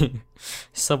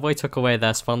 Subway took away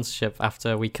their sponsorship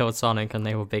after we killed Sonic, and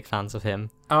they were big fans of him.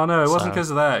 Oh no, it wasn't because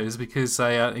of that. It was because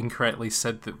I incorrectly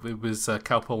said that it was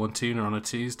Cowpole and Tuna on a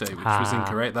Tuesday, which was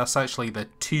incorrect. That's actually the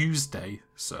Tuesday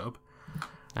sub.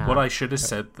 What I should have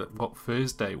said that what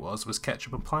Thursday was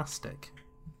ketchup and plastic.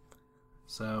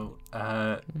 So,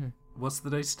 what's the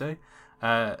day today?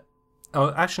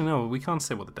 Oh, actually, no, we can't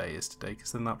say what the day is today,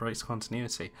 because then that breaks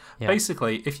continuity. Yeah.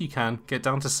 Basically, if you can, get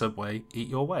down to Subway, eat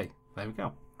your way. There we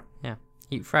go. Yeah,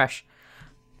 eat fresh.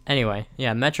 Anyway,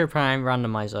 yeah, Metro Prime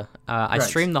Randomizer. I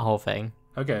streamed the whole thing.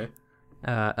 Okay.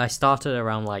 I started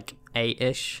around,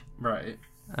 8-ish. Right.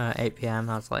 8 p.m.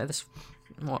 I was like,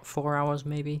 4 hours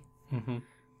maybe? Mm-hmm.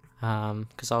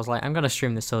 Because I was like, I'm going to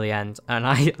stream this till the end. And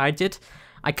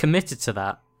I committed to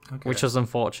that. Okay. Which was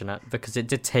unfortunate, because it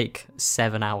did take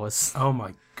 7 hours. Oh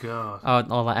my god.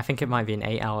 I think it might be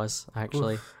 8 hours,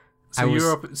 actually. Oof.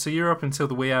 So you're up until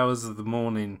the wee hours of the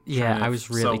morning. Yeah, I was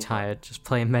really tired, just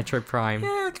playing Metroid Prime.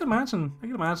 Yeah, I can imagine.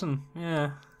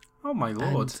 Yeah. Oh my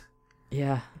lord.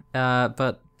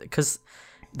 But, because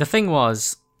the thing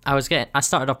was, I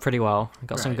started off pretty well. I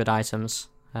got some good items.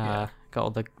 Got all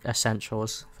the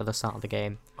essentials for the start of the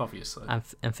game. Obviously.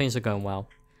 And things are going well.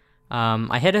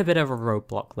 I hit a bit of a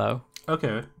roadblock, though.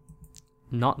 Okay.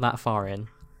 Not that far in.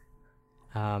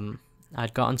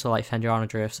 I'd gotten to, Fendrana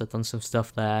Drifts, I'd done some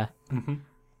stuff there. Mm-hmm.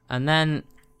 And then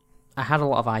I had a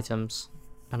lot of items,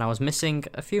 and I was missing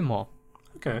a few more.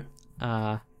 Okay.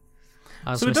 I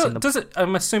was so missing does it?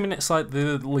 I'm assuming it's like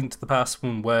the Link to the Past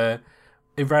one, where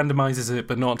it randomizes it,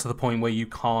 but not to the point where you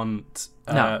can't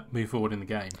move forward in the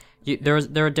game. There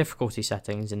are difficulty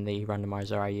settings in the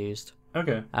randomizer I used.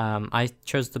 Okay. I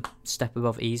chose the step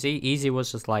above easy. Easy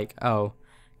was just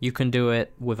you can do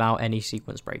it without any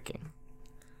sequence breaking.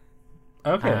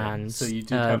 Okay. And, so you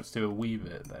did have to do a wee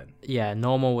bit then. Yeah,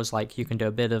 normal was you can do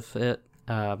a bit of it.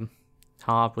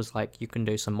 Hard was you can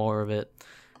do some more of it.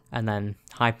 And then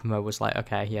hyper mode was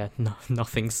okay, yeah,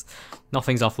 nothing's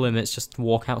off limits. Just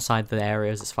walk outside the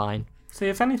areas, it's fine. See,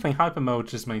 if anything, hyper mode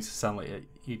just makes it sound like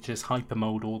you just hyper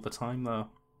mode all the time, though.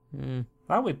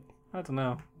 That would, I don't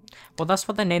know. Well, that's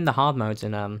what they named the hard modes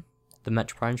in the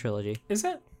Metro Prime trilogy. Is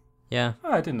it? Yeah.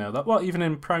 Oh, I didn't know that. What, even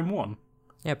in Prime 1?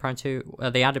 Yeah, Prime 2.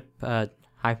 They added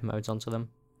hyper modes onto them.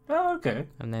 Oh, okay.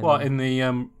 And then, What, in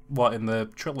the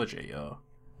trilogy, or?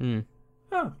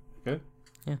 Oh, okay.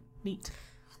 Yeah. Neat.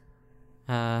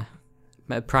 Prime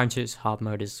 2's hard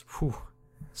mode is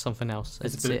something else.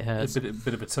 It hurts. It's a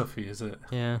bit of a toughie, is it?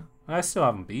 Yeah. I still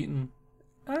haven't beaten.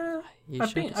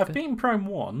 I've beaten Prime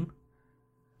 1.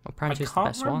 Well, Prime I 2's can't the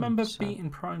best remember one. So. beating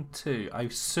Prime 2. I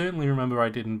certainly remember I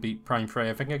didn't beat Prime 3.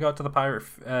 I think I got to the pirate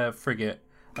frigate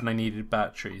and I needed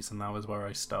batteries, and that was where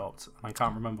I stopped. I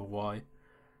can't remember why.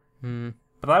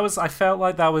 But I felt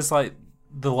like that was like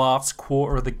the last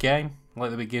quarter of the game, like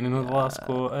the beginning of the last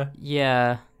quarter.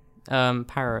 Yeah.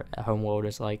 Pirate Homeworld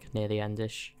is like near the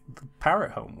end-ish. The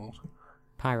Parrot Homeworld?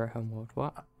 Pirate Homeworld,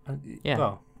 what? Yeah.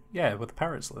 Well, yeah, where the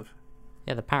parrots live.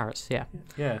 Yeah, the parrots, yeah.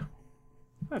 Yeah.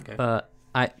 Okay. But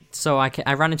I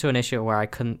ran into an issue where I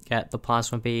couldn't get the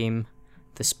plasma beam,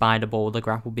 the spider ball, the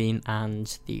grapple beam,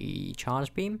 and the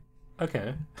charge beam.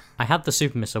 Okay. I had the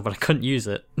super missile, but I couldn't use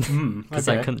it because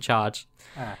I couldn't charge.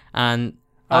 And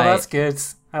that's good.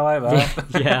 I like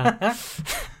that. Yeah.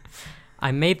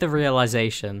 I made the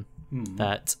realization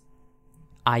that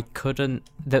I couldn't.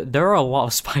 There are a lot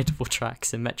of spider ball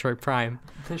tracks in Metroid Prime.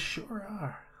 There sure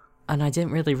are. And I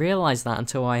didn't really realize that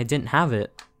until I didn't have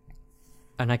it.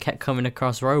 And I kept coming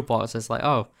across roadblocks. It's like,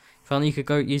 oh, if only you could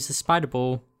go use the spider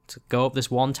ball to go up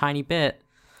this one tiny bit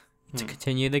to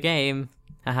continue the game.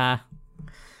 Haha.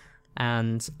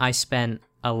 And I spent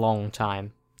a long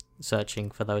time searching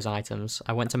for those items.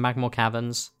 I went to Magmore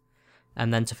Caverns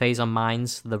and then to Phazon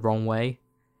Mines the wrong way.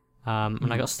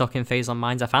 And I got stuck in Phazon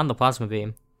Mines. I found the plasma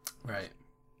beam. Right.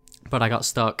 But I got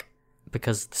stuck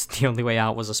because the only way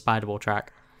out was a spider ball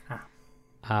track.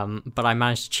 But I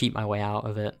managed to cheat my way out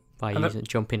of it by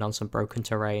jumping on some broken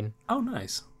terrain. Oh,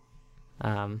 nice.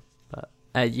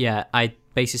 Yeah, I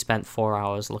basically spent 4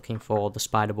 hours looking for the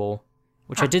spider ball,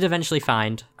 which I did eventually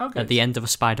find at the end of a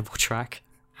spider ball track.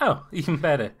 Oh, even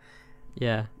better.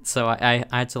 Yeah, so I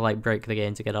had to like break the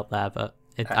game to get up there, but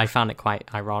I found it quite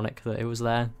ironic that it was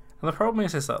there. And the problem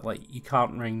is that like you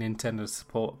can't ring Nintendo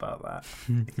support about that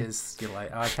because you're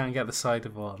like, I can't get the spider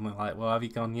ball, and they're like, well, have you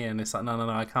gone here? And it's like, no,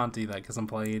 I can't do that because I'm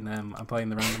playing the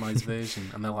randomized version,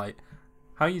 and they're like,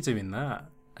 how are you doing that?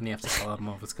 And you have to tell them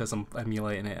off, it's because I'm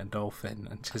emulating it in Dolphin,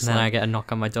 and then I get a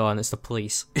knock on my door, and it's the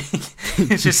police.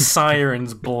 It's just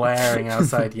sirens blaring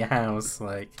outside your house,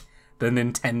 like the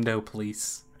Nintendo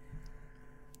police.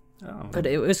 Oh. But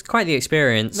it was quite the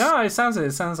experience. No, it sounds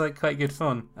like quite good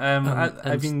fun.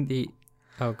 I've been.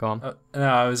 Oh, go on. No,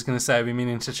 I was going to say I've been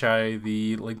meaning to try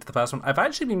the Link to the Past one. I've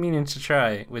actually been meaning to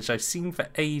try, which I've seen for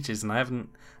ages, and I haven't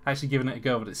actually given it a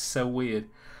go. But it's so weird.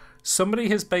 Somebody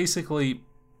has basically,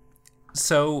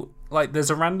 there's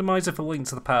a randomizer for Link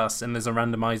to the Past, and there's a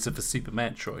randomizer for Super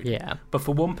Metroid. Yeah. But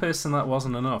for one person, that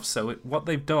wasn't enough. So what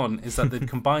they've done is that they've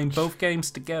combined both games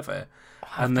together,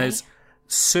 and there's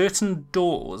certain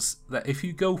doors that if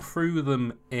you go through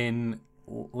them in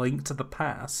Link to the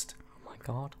Past, oh my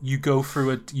god, you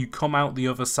come out the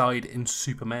other side in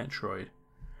Super Metroid.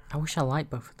 I wish I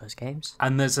liked both of those games.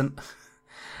 And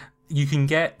you can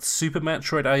get Super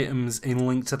Metroid items in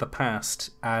Link to the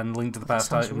Past and Link to the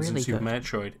Past items in Super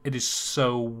Metroid. It is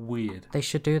so weird. They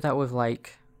should do that with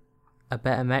like a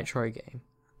better Metroid game.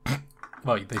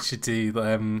 Well, they should do.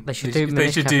 They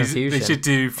should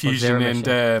do Fusion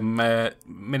and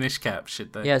Minish Cap,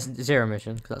 should they? Yeah, Zero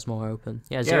Mission because that's more open.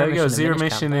 Yeah, there we go. Zero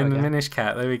Mission and Minish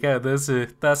Cap. There we go. That's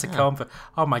a combo.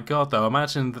 Oh my god, though!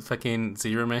 Imagine the fucking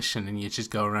Zero Mission and you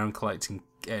just go around collecting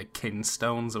kin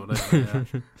stones or whatever.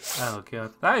 Yeah. Oh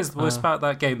god, that is the worst part of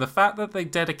that game. The fact that they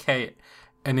dedicate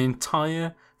an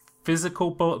entire physical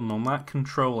button on that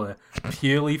controller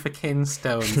purely for kin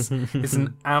stones is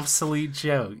an absolute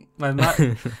joke. And that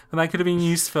could have been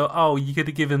used for, you could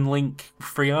have given Link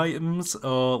free items,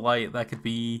 or like that could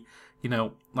be,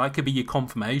 that could be your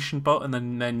confirmation button,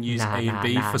 and then use A and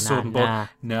B for sword and board.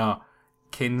 No,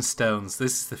 kin stones.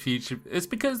 This is the future. It's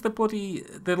because they're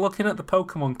looking at the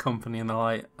Pokemon Company and they're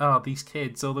like, these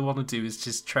kids, all they want to do is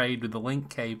just trade with the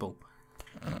Link cable.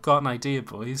 Got an idea,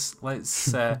 boys.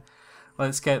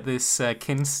 Let's get this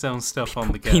kinstone stuff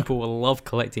on the go. People will love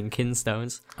collecting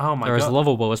kinstones. Oh my god! They're as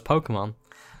lovable as Pokemon.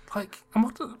 Like, and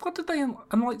what did they?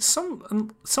 And like some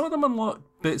of them unlock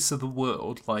bits of the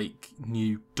world, like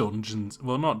new dungeons.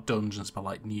 Well, not dungeons, but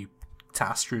like new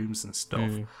task rooms and stuff.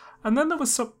 And then there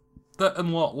was some that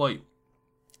unlock like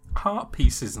heart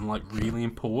pieces and like really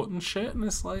important shit. And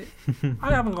it's like,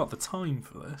 I haven't got the time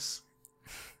for this.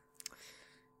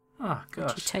 Oh gosh!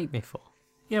 What do you take me for?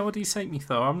 Yeah, what do you take me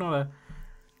for? I'm not a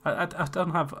I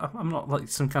don't have. I'm not like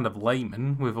some kind of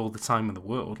layman with all the time in the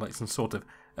world, like some sort of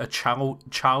a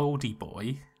childy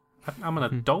boy. I'm an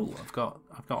adult. I've got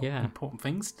Yeah. important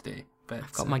things to do. But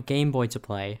I've got my Game Boy to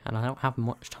play, and I don't have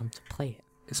much time to play it.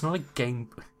 it's not a game.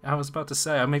 I was about to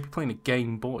say I may be playing a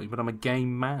Game Boy, but I'm a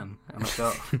game man, and I've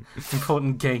got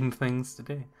important game things to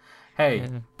do. Hey,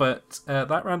 Yeah. but that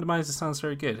randomizer sounds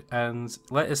very good, and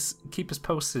keep us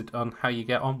posted on how you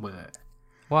get on with it.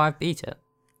 Well, I beat it.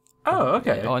 Oh,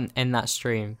 okay. In that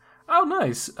stream. Oh,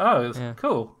 nice. Oh, Yeah.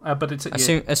 cool. But it took As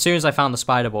you. soon as I found the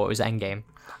spider ball, it was endgame.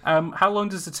 How long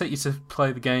does it take you to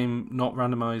play the game not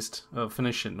randomized, or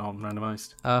finish it not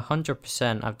randomized?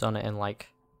 100%. I've done it in like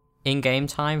in-game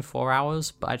time, 4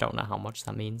 hours, but I don't know how much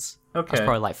that means. Okay. That's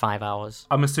probably like 5 hours.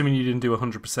 I'm assuming you didn't do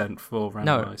 100% for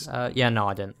randomized. No,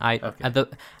 I didn't. Okay.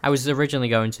 I was originally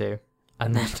going to,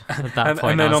 and then at that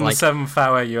point, and then I was on like, the seventh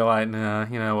hour, you're like, nah,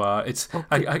 you know what? It's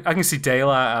I can see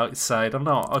daylight outside.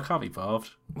 I can't be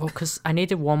bothered. well, because I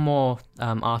needed one more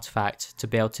artifact to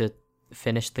be able to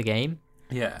finish the game,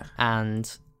 Yeah.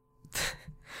 and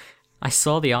I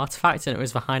saw the artifact and it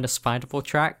was behind a spider ball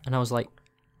track, and I was like,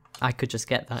 I could just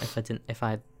get that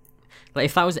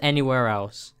if that was anywhere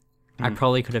else, I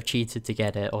probably could have cheated to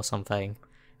get it or something,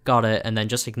 got it, and then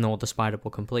just ignored the spider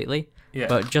ball completely. Yeah.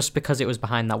 But just because it was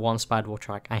behind that one spider ball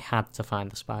track, I had to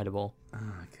find the spider ball, Oh,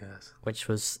 I guess. which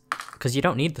was because you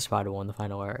don't need the spider ball in the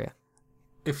final area.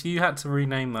 If you had to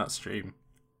rename that stream,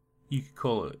 you could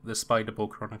call it the Spider-Ball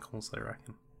Chronicles, I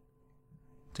reckon.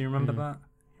 Do you remember that?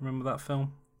 You remember that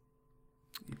film?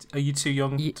 Are you too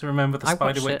young to remember the I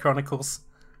watched Spiderwick it. Chronicles?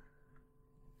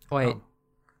 Wait, Oh.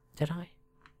 did I?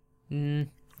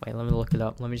 Wait, let me look it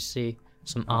up. Let me just see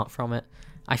some art from it.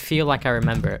 I feel like I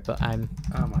remember it, but I'm...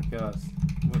 Oh my god.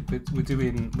 We're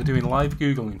doing live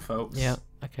Googling, folks. Yeah,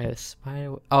 okay,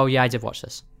 Spider... Oh, yeah, I did watch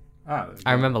this. Ah, there we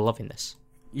I go. remember loving this.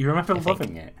 You remember think.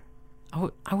 loving it?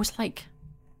 Oh, I was like,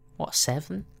 what,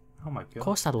 7? Oh my god. Of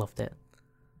course I loved it.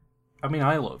 I mean,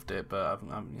 I loved it, but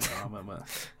I'm a...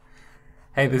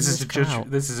 Hey, When this did is a this come judge.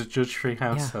 out? This is a judge-free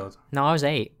household. No, I was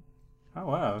 8. Oh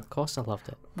wow! Of course I loved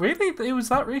it. Really? It was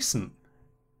that recent?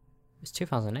 It was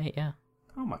 2008, yeah.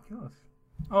 Oh my god!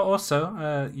 Oh,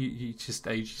 also, you just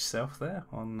aged yourself there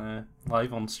on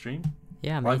live on stream.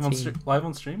 Yeah, I'm Live 18. Live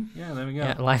on stream. Yeah, there we go.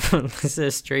 Yeah, live on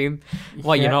this stream.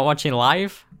 What, Yeah. you're not watching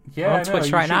live? Yeah, We're on I know, Twitch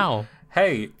you right should- now.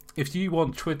 Hey, if you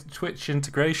want Twitch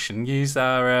integration, use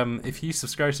our. If you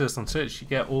subscribe to us on Twitch, you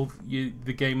get all the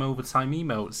game overtime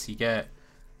emotes. You get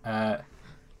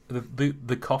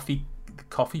the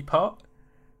coffee pot.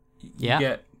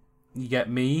 Yeah. You get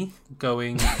me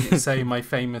going say my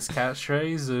famous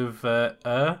catchphrase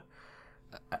of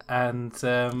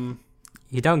and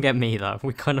You don't get me, though.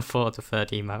 We couldn't afford a third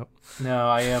emote. no,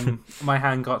 I my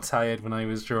hand got tired when I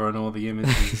was drawing all the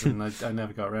images and I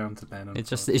never got around to them. It's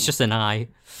just an eye.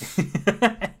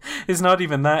 It's not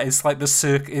even that. It's like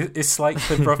the It's like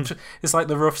the rough. It's like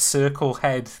the rough circle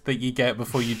head that you get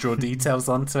before you draw details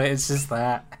onto it. It's just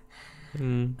that.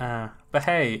 But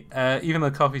hey, even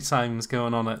though coffee time's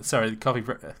going on the coffee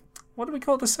break. What do we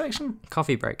call this section?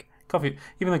 Coffee break. Coffee.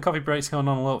 Even though coffee break's going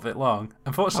on a little bit long, Oh,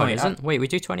 unfortunately, it isn't? Wait, we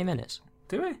do 20 minutes.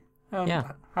 do we?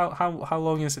 Yeah. How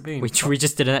long has it been? We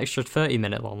just did an extra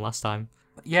 30-minute one last time.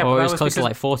 Yeah, Or but it that was close to because,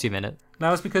 like 40 minutes.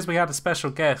 that was because we had a special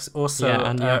guest. Also, Yeah,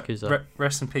 and Yakuza.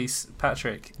 Rest in peace,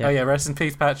 Patrick. Yeah. Oh yeah, rest in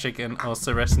peace, Patrick, and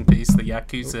also rest in peace, the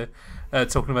Yakuza.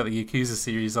 Talking about the Yakuza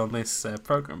series on this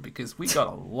program because we got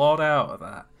a lot out of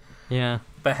that. Yeah.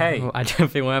 But hey, Well, I don't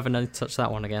think we'll ever know to touch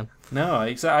that one again. no,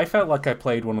 I felt like I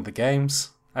played one of the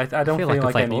games. I don't I feel like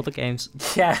I played any... all the games.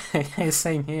 Yeah,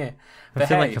 same here. But I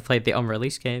feel hey, like I played the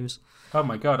unreleased games. oh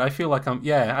my god, I feel like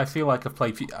I've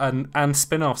played and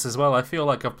spin-offs as well. I feel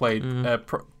like I've played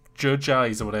Judge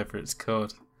Eyes or whatever it's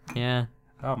called. Yeah.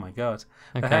 Oh my god.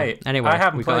 But Okay. hey, Anyway, I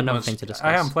haven't we've got played another much. thing to discuss.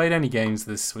 I haven't played any games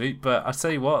this week, but I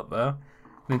tell you what though,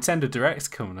 Nintendo Direct's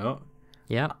coming up.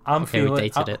 Yeah. I'm okay, we feeling-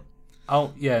 dated it.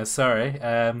 Oh yeah, sorry.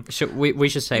 We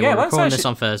should say Yeah, we're let's recording this actually-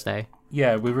 on Thursday.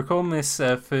 Yeah, we're recording this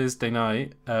Thursday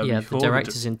night. Yeah, the before direct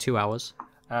is in 2 hours.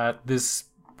 This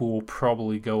will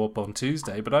probably go up on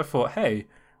Tuesday, but I thought, hey,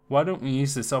 why don't we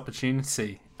use this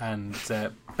opportunity and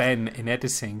Ben in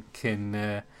editing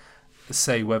can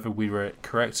say whether we were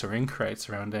correct or incorrect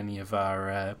around any of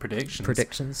our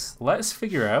predictions. Let's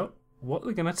figure out what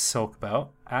we're going to talk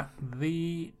about at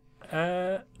the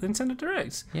Nintendo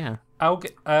Direct. Yeah. I'll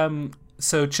get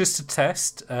so just to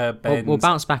test Ben's We'll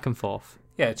bounce back and forth.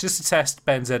 yeah, just to test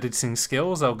Ben's editing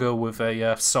skills, I'll go with a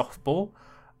softball,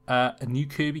 a new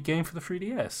Kirby game for the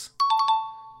 3DS.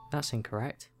 That's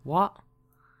incorrect. What?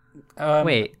 Um,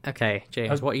 Wait, okay,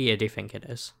 James, what year do you think it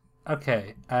is?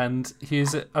 Okay, and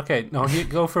okay. Now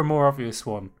go for a more obvious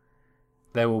one.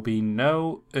 There will be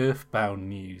no Earthbound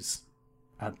news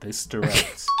at this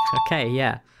direct. Okay,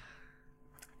 yeah.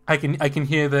 I can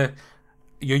hear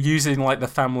you're using like the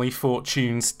Family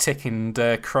Fortunes tick and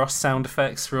cross sound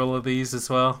effects for all of these as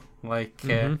well. Like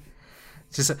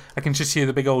just I can just hear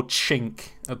the big old chink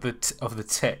of the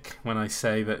tick when I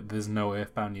say that there's no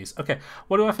Earthbound news. Okay,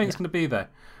 what do I think is going to be there?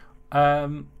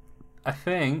 I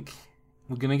think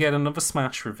we're going to get another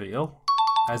Smash reveal,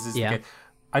 as is the case.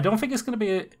 I don't think it's going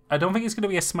to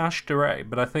be a Smash Direct,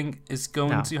 but I think it's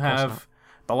going to have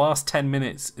the last 10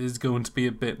 minutes is going to be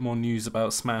a bit more news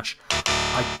about Smash.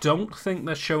 I don't think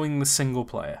they're showing the single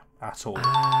player at all.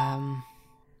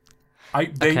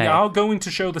 They are going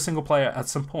to show the single player at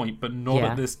some point, but not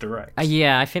at this Direct. I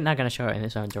think they're going to show it in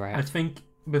its own Direct. I think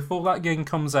before that game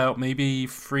comes out, maybe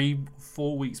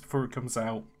 3-4 weeks before it comes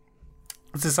out.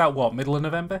 Is this out what, middle of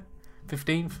November?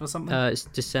 15th or something? It's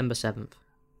December 7th.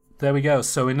 There we go.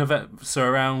 So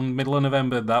around middle of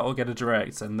November, that'll get a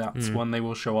Direct, and that's when they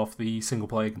will show off the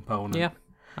single-player component. Yeah,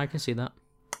 I can see that.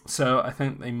 So I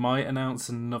think they might announce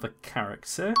another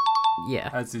character. Yeah.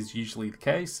 As is usually the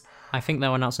case. I think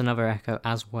they'll announce another Echo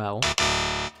as well.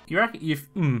 You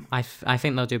reckon? I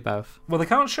think they'll do both. Well, they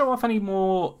can't show off any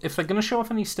more. If they're going to show off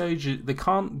any stages, they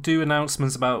can't do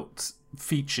announcements about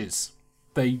features.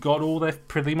 They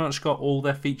pretty much got all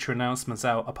their feature announcements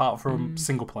out, apart from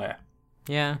single-player.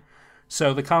 Yeah.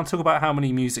 So they can't talk about how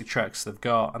many music tracks they've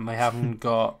got, and they haven't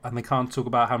got, and they can't talk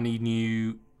about how many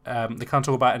new. They can't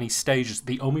talk about any stages.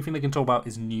 The only thing they can talk about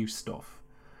is new stuff.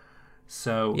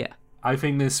 So I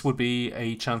think this would be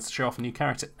a chance to show off a new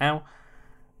character. Now,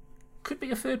 could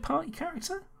be a third-party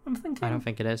character. I'm thinking. I don't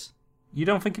think it is. You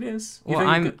don't think it is? Well,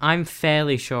 I'm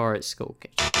fairly sure it's Skull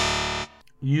Kid.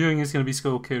 You think it's going to be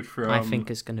Skull Kid from? I think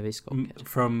it's going to be Skull Kid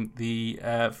from the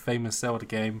famous Zelda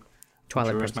game,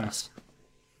 Twilight Majora's Princess. Mask.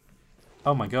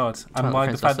 Oh my god! I Twilight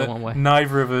like the fact Princess, that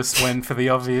neither of us went for the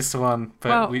obvious one.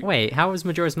 But wait, how was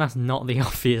Majora's Mask not the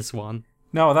obvious one?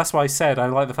 No, that's why I said I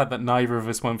like the fact that neither of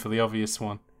us went for the obvious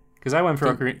one. Because I went for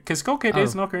Ocarina. Because Skull Kid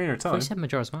is an Ocarina of Time. You said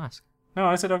Majora's Mask. No,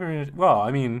 I said Ocarina. Well,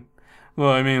 I mean,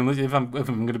 if I'm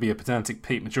going to be a pedantic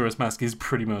Pete, Majora's Mask is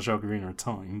pretty much Ocarina of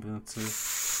Time. But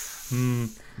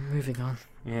moving on.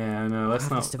 Yeah, I know.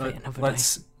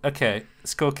 Let's okay.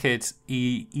 Skull Kid,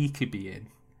 he could be in.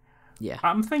 Yeah.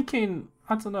 I'm thinking.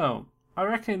 I don't know. I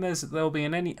reckon there'll be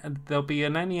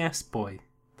an NES boy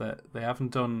that they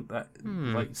haven't done. That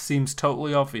like seems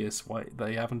totally obvious why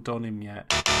they haven't done him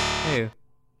yet. Who?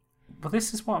 But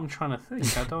this is what I'm trying to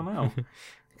think. I don't know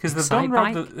because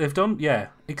they've done yeah.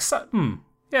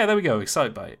 Yeah, there we go.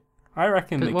 Excitebike. I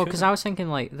reckon. Because I was thinking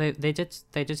like they did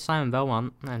Simon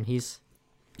Belmont, and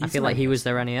I feel like he was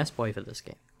their NES boy for this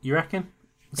game. You reckon?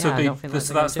 Yeah,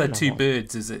 So that's their two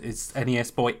birds. Is it? It's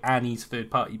NES boy and he's third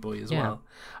party boy as well.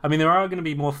 I mean, there are going to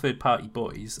be more third party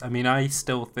boys. I mean, I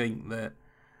still think that.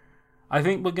 I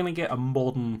think we're going to get a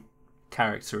modern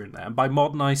character in there, and by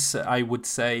modern I would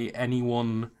say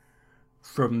anyone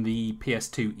from the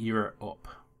PS2 era up,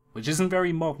 which isn't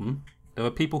very modern. There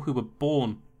were people who were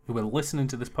born who were listening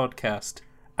to this podcast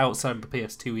outside of the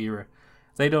PS2 era.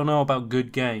 They don't know about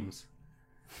good games.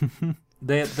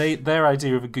 Their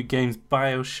idea of a good game is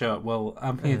BioShock. Well,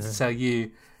 I'm here to tell you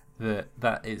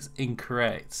that is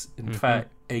incorrect. In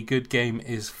fact, a good game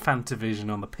is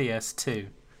Fantavision on the PS2.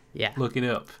 Yeah. Look it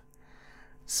up.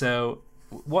 So,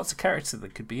 what's a character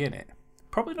that could be in it?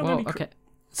 Probably not any. Okay.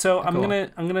 So I'm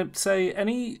gonna say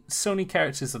any Sony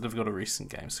characters that have got a recent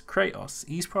game. So Kratos,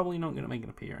 he's probably not gonna make an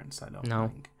appearance. I don't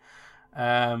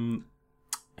think.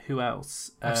 Who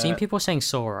else? I've seen people saying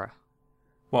Sora.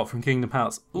 What, from Kingdom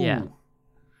Hearts? Ooh, yeah.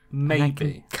 Maybe. And I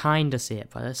can kind of see it,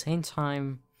 but at the same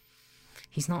time,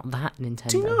 he's not that Nintendo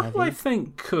Do you know heavy. who I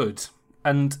think could?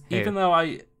 And even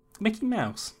though Mickey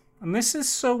Mouse. And this is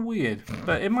so weird,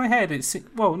 but in my head it's...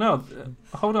 Well, no,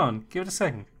 hold on, give it a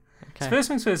second. Okay. So first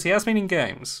things first, he has been in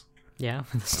games. Yeah,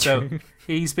 that's so true.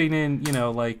 He's been in,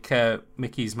 like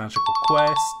Mickey's Magical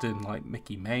Quest and like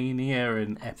Mickey Mania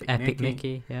and Epic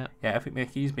Mickey, yeah. Yeah, Epic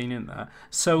Mickey's been in that.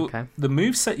 So the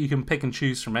moveset you can pick and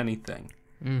choose from anything.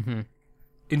 Mm-hmm.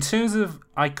 In terms of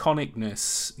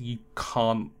iconicness, you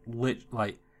can't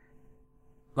like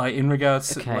in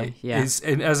regards to he's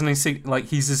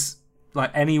just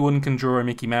like anyone can draw a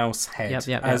Mickey Mouse head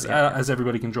as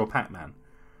everybody can draw Pac-Man.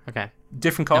 Okay.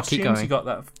 Different costumes. You got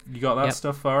that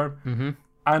stuff for him. Mm-hmm.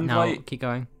 And now, keep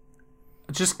going.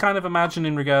 Just kind of imagine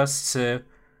in regards to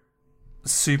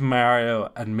Super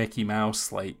Mario and Mickey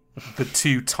Mouse, like the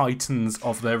two titans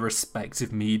of their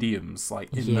respective mediums,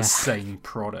 like in the same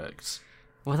product.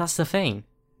 Well, that's the thing.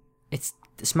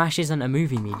 Smash isn't a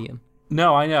movie medium.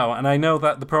 No, I know, and I know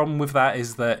that the problem with that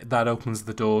is that opens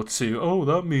the door to, oh,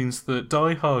 that means that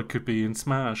Die Hard could be in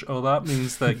Smash. Oh, that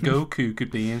means that Goku could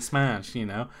be in Smash, you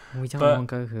know? We don't want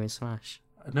Goku in Smash.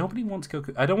 Nobody wants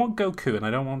Goku. I don't want Goku, and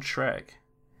I don't want Shrek.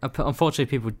 Unfortunately,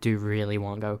 people do really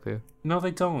want Goku. No,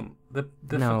 they don't. They're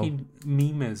No. fucking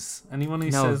memers. Anyone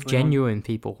who says genuine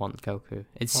people want Goku.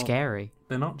 It's scary.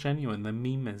 They're not genuine, they're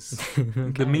memers.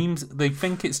 Okay. The memes, they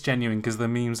think it's genuine because the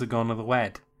memes are gone to the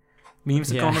wed.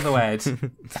 Memes have gone to the wed.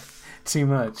 Too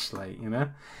much, like, you know?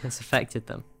 It's affected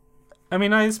them. I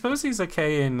mean, I suppose he's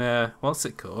okay in, what's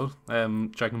it called?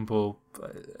 Dragon Ball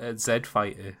Z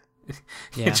Fighter.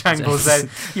 Yeah, Dragon Ball Z.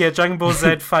 Yeah, Dragon Ball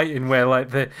Z fighting where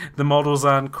like the models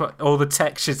aren't all the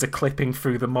textures are clipping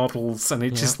through the models and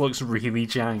it just looks really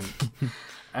jank.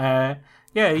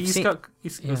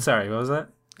 Sorry, what was that?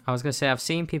 I was gonna say I've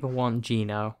seen people want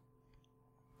Gino.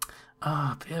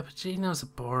 Oh, yeah, but Gino's a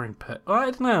boring pick. Oh, I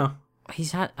don't know.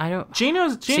 Gino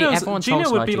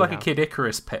would be like a Kid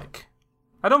Icarus pick.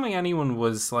 I don't think anyone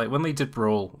was like when they did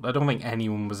Brawl. I don't think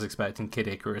anyone was expecting Kid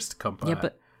Icarus to come back. Yeah,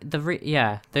 but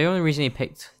the only reason he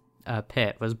picked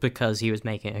Pit was because he was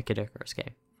making a Kid Icarus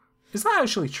game. Is that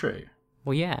actually true?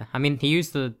 Well, yeah. I mean, he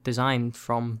used the design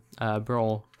from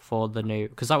Brawl for the new,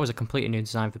 because that was a completely new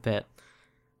design for Pit.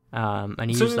 And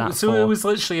he used that. So for it was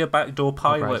literally a backdoor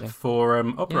pilot Uprising. For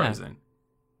Uprising.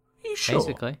 Yeah. Are you sure?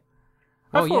 Basically.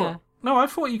 Yeah. No, I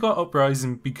thought you got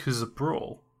Uprising because of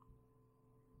Brawl.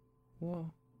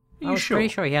 Well, Are you I was sure? pretty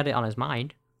sure he had it on his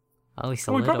mind. At least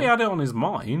a Well, he little. probably had it on his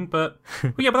mind, but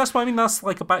but that's what I mean. That's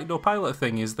like a backdoor pilot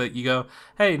thing. Is that you go,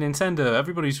 hey, Nintendo,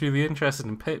 everybody's really interested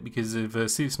in Pit because of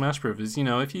Super Smash Brothers. You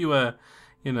know, if you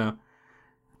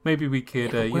maybe we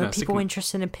could, Were people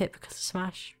interested in Pit because of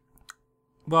Smash?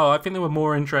 Well, I think they were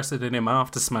more interested in him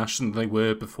after Smash than they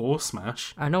were before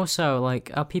Smash. And also,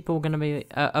 like, are people gonna be?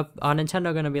 Are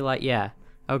Nintendo gonna be like, yeah,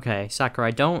 okay,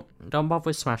 Sakurai, don't bother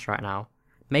with Smash right now.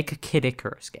 Make a Kid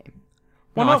Icarus game.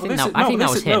 Well, I think that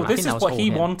was him. This is what he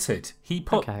him. wanted. He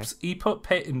put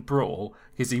Pit in Brawl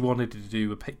because he wanted to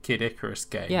do a Kid Icarus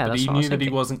game. Yeah, but that's he what I was knew that he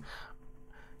thinking. wasn't.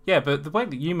 Yeah, but the way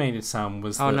that you made it sound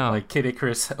was that like Kid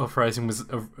Icarus Uprising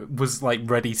was like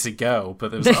ready to go,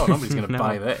 but there was nobody's going to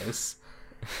buy this.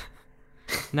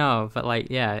 No, but like,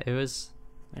 yeah, it was.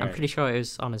 I'm Right. pretty sure it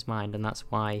was on his mind, and that's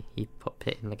why he put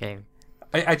Pit in the game.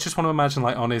 I just want to imagine,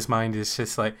 like, on his mind is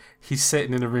just like he's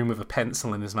sitting in a room with a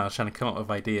pencil in his mouth trying to come up with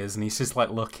ideas, and he's just like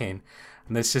looking,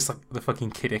 and there's just like the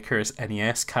fucking Kid Icarus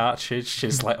NES cartridge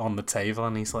just like on the table,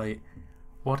 and he's like,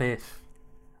 what if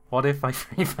I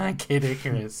free find Kid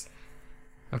Icarus?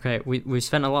 Okay, we've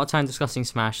spent a lot of time discussing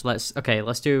Smash. Let's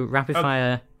do rapid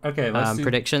fire. Okay, let's do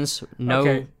predictions.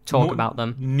 No talk about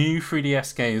them. New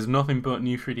 3DS games, nothing but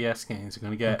new 3DS games.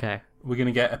 We're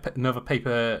gonna get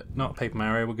another not Paper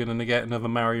Mario. We're gonna get another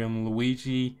Mario and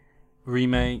Luigi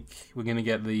remake. We're gonna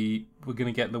get the one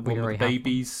with the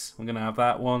babies. We're gonna have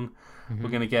that one. Mm-hmm.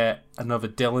 We're gonna get another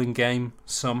Dylan game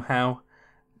somehow.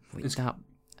 That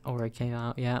already came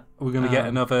out. Yeah. We're gonna get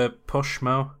another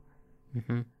Pushmo.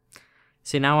 Mm-hmm.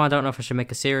 See, now I don't know if I should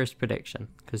make a serious prediction,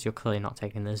 because you're clearly not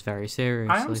taking this very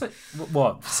seriously. I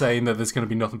am saying that there's going to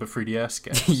be nothing but 3DS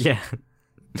games. Yeah.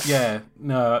 Yeah,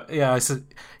 no, yeah, I said,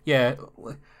 yeah.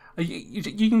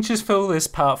 You can just fill this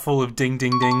part full of ding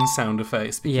ding ding sound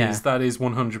effects because that is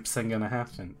 100% going to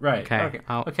happen. Right.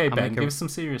 Okay, Ben, give us some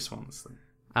serious ones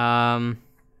then.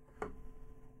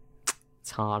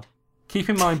 It's hard. Keep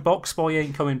in mind, Box Boy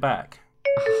ain't coming back.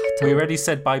 We already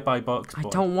said bye-bye Box Boy. I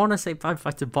don't want to say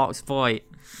bye-bye to Box Boy.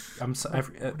 I'm sorry.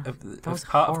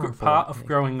 Part of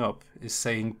growing up is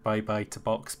saying bye-bye to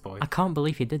Box Boy. I can't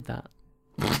believe he did that.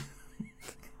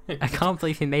 I can't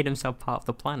believe he made himself part of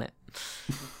the planet.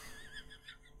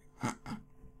 I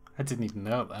didn't even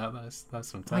know that.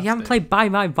 That's fantastic. Oh, you haven't played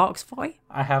Bye-Bye Box Boy?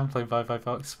 I haven't played Bye-Bye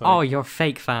Box Boy. Oh, you're a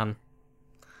fake fan.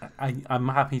 I'm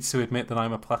happy to admit that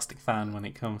I'm a plastic fan when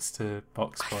it comes to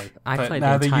Box Boy. I played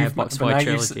the entire Box Boy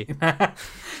trilogy.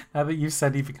 Now that you've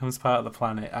said he becomes part of the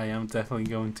planet, I am definitely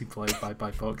going to play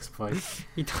Bye-Bye Box Boy.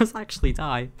 He does actually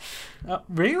die.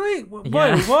 Really?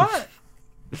 Yeah. Wait, what?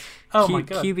 Oh my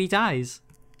god. QB dies.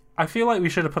 I feel like we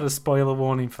should have put a spoiler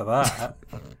warning for that.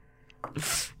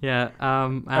 Yeah,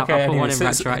 I'll put one in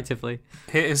retroactively.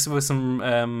 Hit us with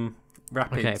some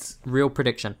rapids. Okay, real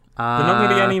prediction. There's not going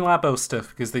to be any Labo stuff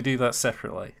because they do that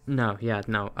separately. No.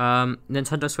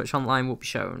 Nintendo Switch Online will be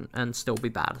shown and still be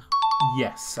bad.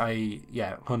 Yes,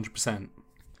 100%.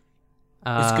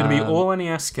 It's going to be all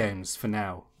NES games for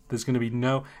now. There's going to be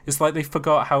no... It's like they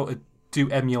forgot how to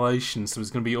do emulation, so it's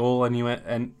going to be all NUS.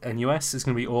 It's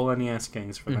going to be all NES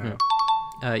games for now.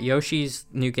 Yoshi's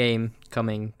new game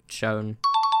coming shown.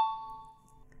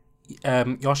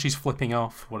 Yoshi's flipping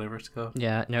off, whatever it's called.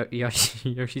 Yeah, no,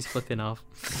 Yoshi's flipping off.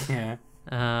 Yeah.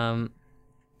 No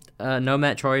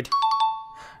Metroid.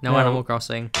 No No. Animal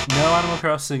Crossing. No Animal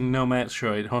Crossing, no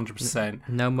Metroid, 100%.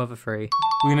 No Mother 3.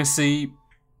 We're going to see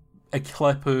a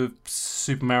clip of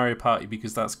Super Mario Party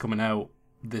because that's coming out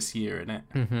this year, isn't it?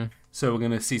 Mm-hmm. So we're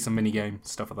going to see some minigame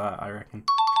stuff of that, I reckon.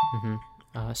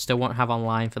 Mm-hmm. Still won't have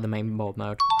online for the main board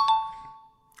mode.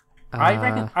 I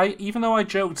reckon, even though I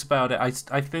joked about it,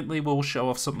 I think they will show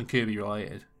off something Kirby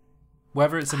related.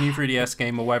 Whether it's a new 3DS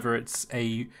game or whether it's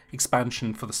a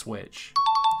expansion for the Switch.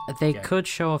 They could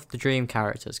show off the Dream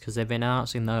characters because they've been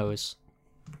announcing those.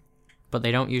 But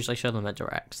they don't usually show them at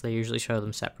Directs. They usually show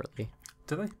them separately.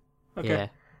 Do they? Okay. Yeah.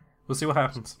 We'll see what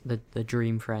happens. The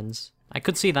Dream Friends. I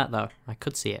could see that though. I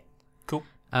could see it. Cool.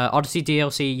 Odyssey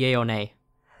DLC, yay or nay?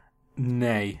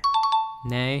 Nay.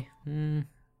 Nay?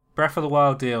 Breath of the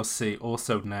Wild DLC,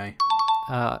 also nay.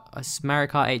 Mario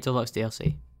Kart 8 Deluxe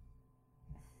DLC.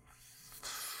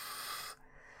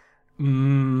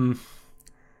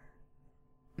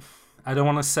 I don't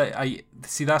want to say.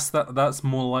 That's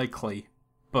more likely,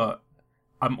 but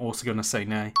I'm also going to say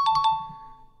nay.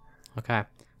 Okay.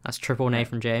 That's triple nay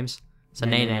from James. So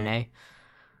Nay, nay. nay.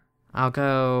 I'll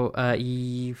go,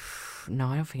 no,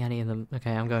 I don't think any of them.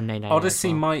 Okay, I'm going nay. Odyssey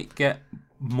as well. might get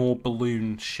more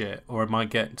balloon shit, or it might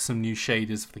get some new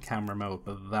shaders for the camera mode,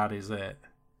 but that is it.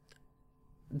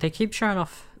 They keep showing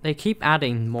off, they keep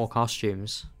adding more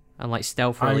costumes and like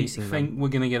stealth I releasing think them. we're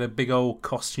going to get a big old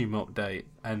costume update,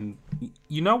 and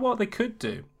you know what they could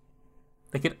do?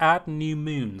 They could add new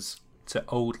moons to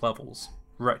old levels,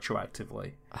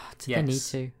 retroactively. Do they need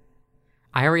to?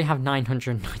 I already have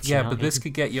 999. Yeah, but this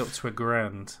could get you up to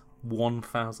 $1,000.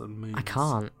 1,000 moons. I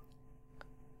can't.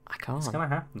 It's going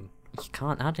to happen. You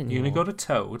can't add it anymore. You're going to go to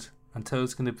Toad, and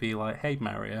Toad's going to be like, hey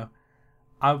Mario,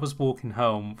 I was walking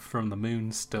home from the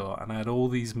moon store, and I had all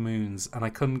these moons, and I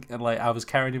couldn't, like, I was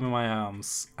carrying them in my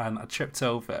arms, and I tripped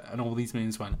over, and all these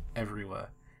moons went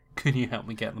everywhere. Can you help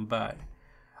me get them back?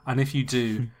 And if you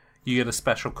do, you get a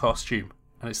special costume,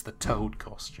 and it's the Toad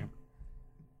costume.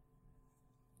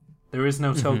 There is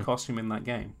no Toad costume in that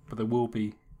game, but there will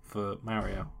be for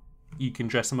Mario. You can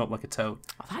dress him up like a Toad.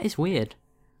 Oh, that is weird.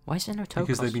 Why is there no Toad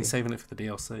Because costume? they've been saving it for the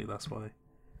DLC, that's why.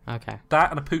 Okay.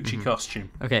 That and a Poochie costume.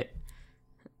 Okay.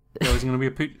 There's going to be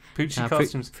a Poochie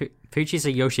costume. Poochie's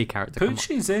a Yoshi character.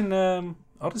 Poochie's in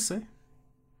Odyssey.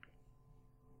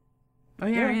 Oh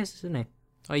yeah, he is, isn't he?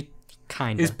 Oh, he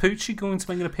kinda. Is Poochie going to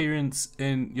make an appearance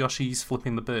in Yoshi's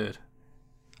Flipping the Bird?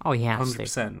 Oh, he has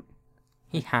 100%. to.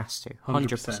 He has to.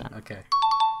 100%. Okay.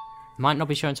 Might not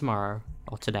be shown tomorrow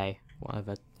or today,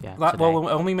 whatever. Yeah. Well, today.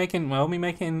 we're only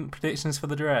making predictions for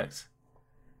the Direct.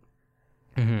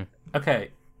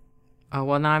 Okay. Oh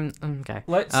well, now I'm okay.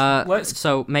 Let's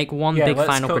so make one big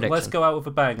final prediction. Let's go out with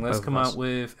a bang. Let's Both come of us. out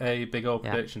with a big old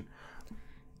prediction.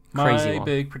 Crazy My one.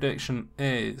 big prediction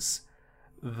is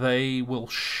they will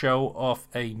show off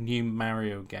a new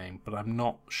Mario game, but I'm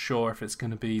not sure if it's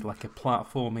going to be like a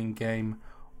platforming game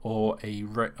or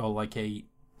like a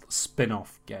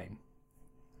spin-off game.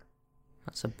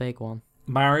 That's a big one.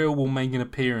 Mario will make an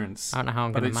appearance. I don't know how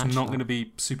I'm going to match But it's not that. going to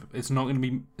be super. It's not going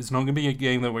to be a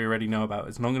game that we already know about.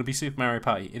 It's not going to be Super Mario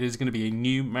Party. It is going to be a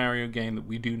new Mario game that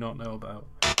we do not know about.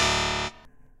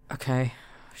 Okay.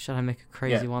 Should I make a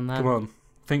crazy one then? Come on,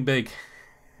 think big.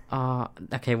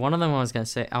 Okay. One of them I was going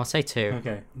to say. I'll say two.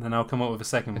 Okay, then I'll come up with a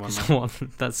second one. Because then. one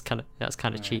that's kind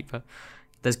of cheap. But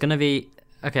there's going to be.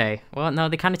 Okay. Well, no,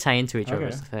 they kind of tie into each other.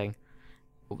 Okay. Is the thing.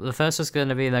 The first is going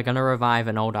to be they're going to revive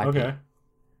an old IP. Okay.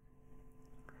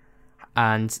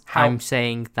 And How- I'm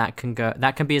saying that can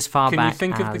be as far Can you back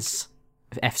think of the- as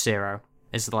F-Zero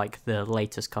is like the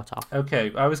latest cutoff.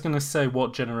 Okay, I was going to say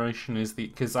what generation is the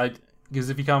because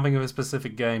if you can't think of a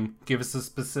specific game, give us a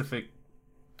specific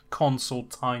console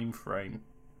time frame.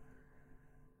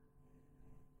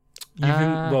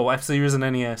 F-Zero is an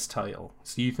NES title,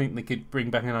 so you think they could bring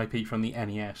back an IP from the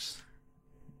NES?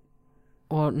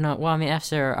 Well, no. Well, I mean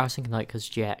F-Zero. I was thinking like because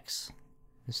GX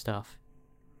and stuff,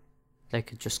 they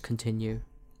could just continue.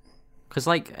 Because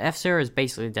like F-Zero is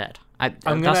basically dead.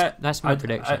 That's my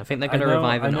prediction. I think they're going to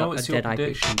revive a dead IP.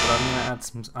 prediction, but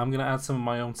I'm going to add some of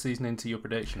my own seasoning to your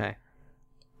prediction. Okay.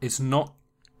 It's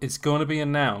going to be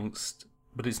announced,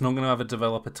 but it's not going to have a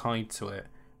developer tied to it.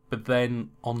 But then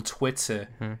on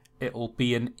Twitter, it'll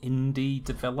be an indie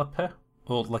developer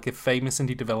or like a famous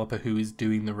indie developer who is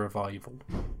doing the revival.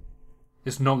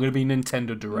 It's not going to be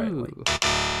Nintendo directly.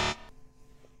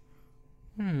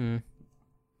 Ooh.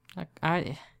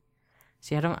 I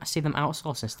see. I don't see them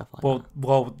outsourcing stuff like that.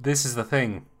 Well, this is the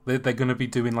thing. They're going to be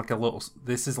doing like a little.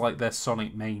 This is like their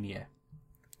Sonic Mania.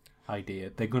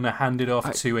 idea. They're going to hand it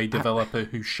off to a developer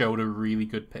who showed a really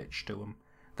good pitch to them.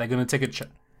 They're going to take a...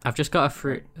 I've just got a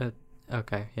few...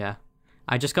 okay, yeah.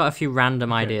 I just got a few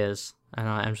random ideas, and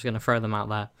I'm just going to throw them out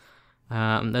there.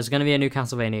 There's going to be a new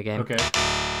Castlevania game. Okay.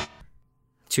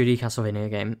 2D Castlevania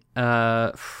game.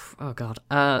 Oh, God.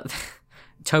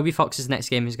 Toby Fox's next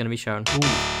game is going to be shown.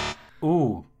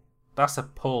 Ooh. That's a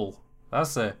pull. That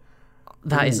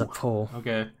is a pull.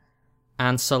 Okay.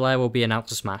 And Solaire will be in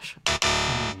Outer Smash.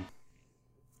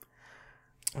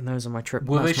 And those are my triplets.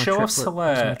 Will they show off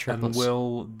Solaire, and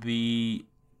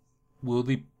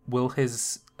will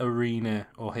his arena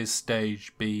or his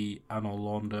stage be Anor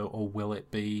Londo, or will it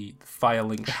be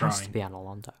Firelink Shrine? It has to be Anor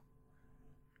Londo.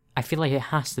 I feel like it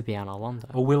has to be Anor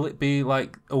Londo. Or will it be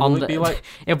like? Or will it be like?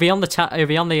 It'll be on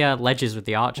the ledges with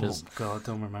the archers. Oh God!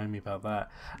 Don't remind me about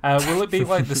that. Will it be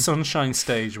like the Sunshine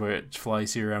stage where it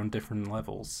flies you around different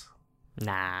levels?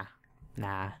 Nah.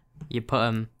 You put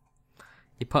them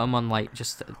on like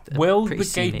just. Will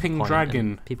the Gaping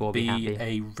Dragon be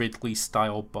a Ridley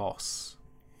style boss?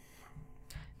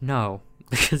 No,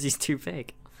 because he's too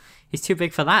big. He's too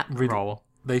big for that role.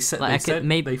 They said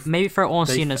maybe throw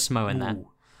Ornstein and Smo in there.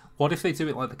 What if they do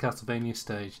it like the Castlevania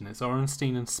stage and it's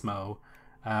Ornstein and Smo,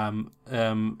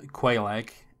 Quaileg,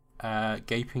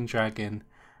 Gaping Dragon,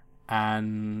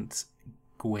 and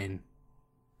Gwyn?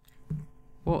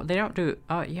 Well, they don't do.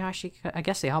 Oh, yeah, actually, I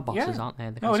guess they are bosses, aren't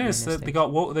they? No, it is. They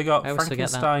got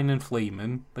Frankenstein and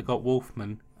Fleeman. They got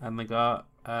Wolfman, and they got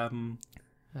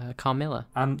Carl Miller.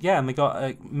 And they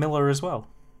got Miller as well.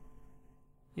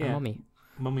 Yeah,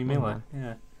 Mummy Miller.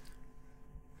 Yeah.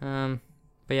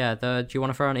 But yeah, do you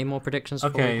want to throw any more predictions?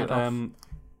 Okay.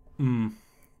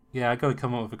 Yeah, I got to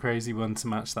come up with a crazy one to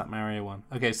match that Mario one.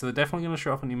 Okay, so they're definitely going to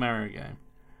show off a new Mario game.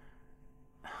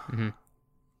 Mm-hmm.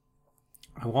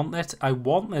 I want there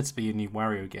to be a new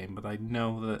Wario game, but I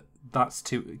know that's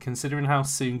too. Considering how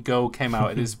soon Go came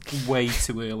out, it is way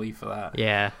too early for that.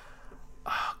 Yeah.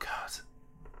 Oh God.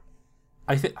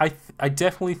 I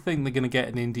definitely think they're going to get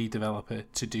an indie developer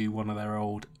to do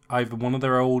either one of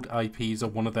their old IPs or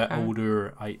one of their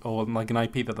older or like an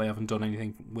IP that they haven't done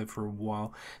anything with for a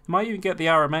while. They might even get the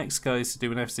RMX guys to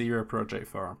do an F-Zero project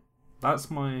for them.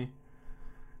 That's my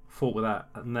thought with that.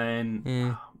 And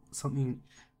then something.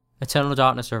 Eternal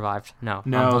Darkness Survived. No,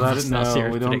 we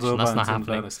don't do that's not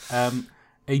happening.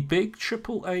 A big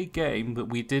AAA game that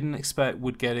we didn't expect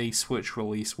would get a Switch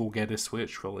release will get a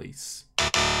Switch release.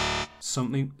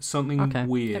 Something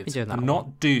weird. And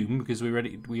not Doom, because we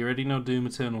already know Doom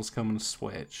Eternal's coming to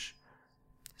Switch.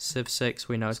 Civ 6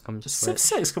 we know is coming to Switch.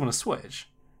 Civ 6 coming to Switch?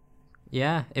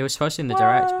 Yeah, it was supposed to be in the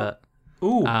Direct, but...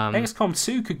 Ooh, XCOM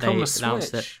 2 could come to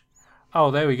Switch. It. Oh,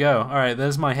 there we go. Alright,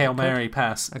 there's my Hail Mary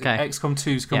pass. Okay. XCOM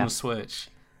 2's coming to Switch.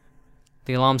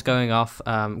 The alarm's going off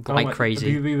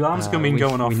crazy. The alarm's been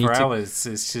going off for hours.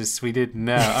 It's just we didn't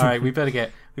know. Alright, we better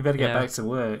get back to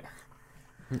work.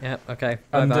 Yep, okay.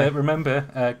 And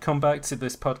remember, come back to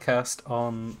this podcast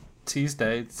on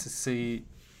Tuesday to see...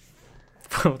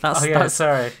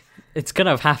 sorry. It's going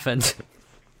to have happened.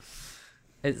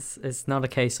 It's not a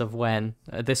case of when.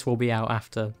 This will be out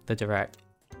after the Direct.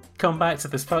 Come back to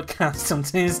this podcast on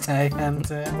Tuesday and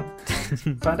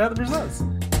find out the results.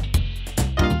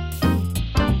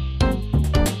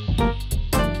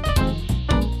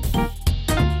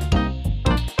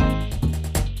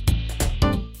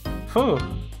 Phew.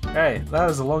 Right, that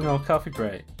was a long old coffee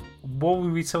break. What were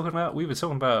we talking about? We were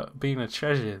talking about being a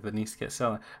treasure that needs to get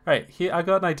selling. Right, here I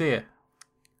got an idea.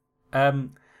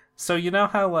 So you know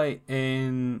how like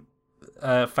in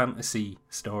fantasy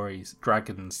stories,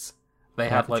 dragons, they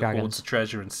have like hoards of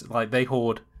treasure and like they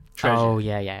hoard treasure. Oh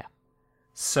yeah.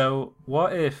 So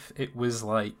what if it was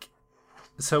like?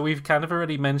 So we've kind of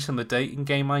already mentioned the dating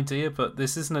game idea, but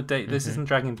this isn't a date. This isn't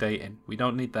dragon dating. We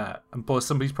don't need that. And plus,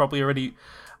 somebody's probably already.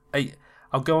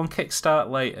 I'll go on Kickstart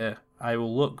later. I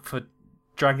will look for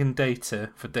dragon data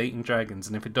for dating dragons,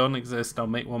 and if it don't exist, I'll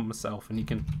make one myself. And you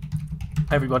can,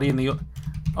 everybody in the.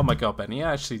 Oh my God, Benny, you're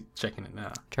actually checking it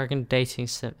now. Dragon dating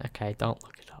sim. Okay, don't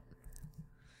look it up.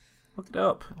 Look it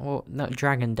up. Oh no,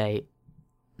 dragon date.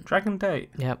 Dragon date.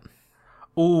 Yep.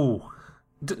 Ooh.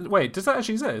 Wait, does that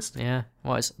actually exist? Yeah.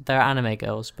 What? They're anime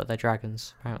girls, but they're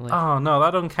dragons apparently. Oh no,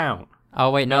 that don't count.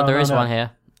 Oh wait, no, there is one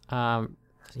here.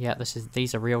 Yeah,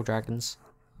 these are real dragons.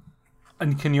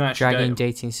 And can you actually Dragon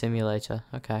dating simulator?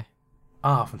 Okay.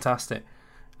 Ah, fantastic!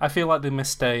 I feel like they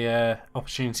missed a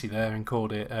opportunity there and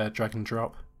called it Dragon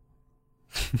Drop.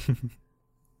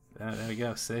 There we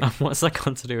go. See, what's that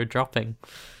got to do with dropping?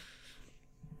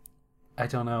 I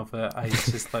don't know, but I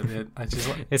just like it.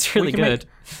 It's really good.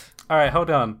 All right,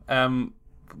 hold on.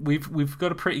 we've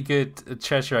got a pretty good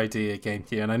treasure idea game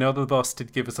here, and I know the boss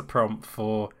did give us a prompt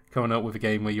for coming up with a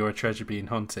game where you're a treasure being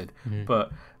hunted.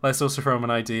 But let's also throw them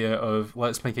an idea of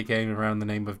let's make a game around the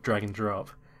name of Drag and Drop.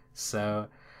 So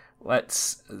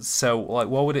what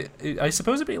would it? I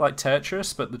suppose it'd be like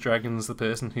Tetris, but the dragon's the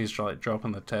person who's like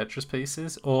dropping the Tetris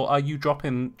pieces. Or are you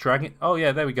dropping dragon? Oh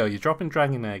yeah, there we go. You're dropping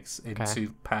dragon eggs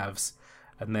into paths,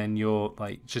 and then you're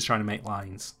like just trying to make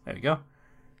lines. There we go.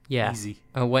 Yeah. Easy.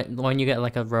 When you get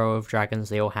like a row of dragons,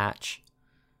 they all hatch.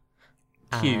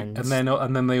 Cute.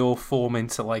 And then they all form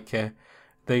into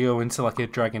they go into like a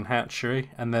dragon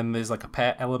hatchery, and then there's like a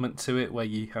pet element to it where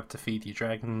you have to feed your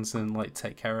dragons and like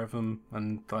take care of them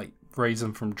and like raise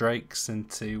them from drakes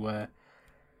into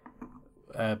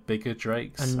bigger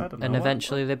drakes. And, I don't know. And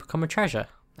eventually they become a treasure,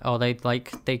 or they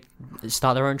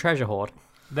start their own treasure hoard.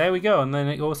 There we go, and then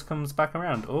it all comes back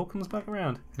around. All comes back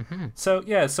around. Mm-hmm. So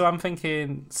yeah, so I'm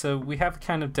thinking. So we have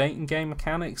kind of dating game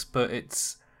mechanics, but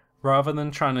it's rather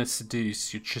than trying to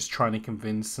seduce, you're just trying to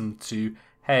convince them to.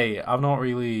 Hey, I'm not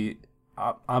really.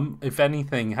 I'm. If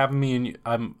anything, having me in.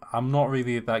 I'm not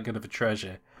really that good of a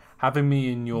treasure. Having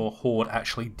me in your horde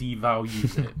actually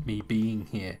devalues it. Me being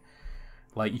here,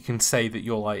 like you can say that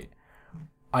you're like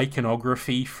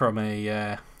iconography from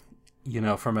a,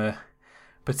 from a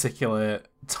particular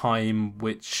time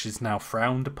which is now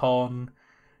frowned upon.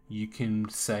 You can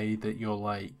say that you're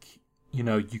like.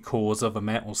 You cause other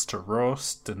metals to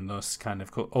rust and thus kind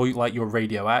of, or like you're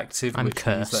radioactive. I'm which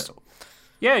Means that,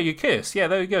 yeah, you're cursed. Yeah,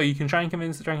 there we go. You can try and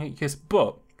convince the dragon you're cursed,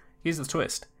 but here's the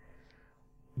twist: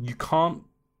 you can't.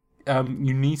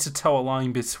 You need to toe a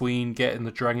line between getting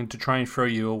the dragon to try and throw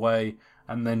you away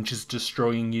and then just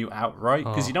destroying you outright,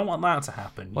 because you don't want that to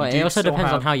happen. Well, it also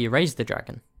depends on how you raise the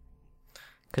dragon.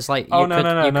 Because you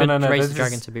could raise the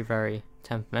dragon to be very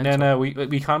temperamental. No,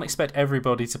 we can't expect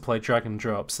everybody to play Drag and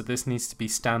Drop, so this needs to be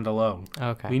standalone.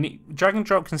 Okay. We need Drag and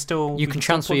Drop can still. You can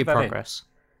transfer your progress.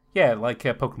 Yeah, like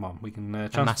Pokemon, we can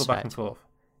transfer back and forth.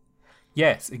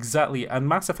 Yes, exactly, and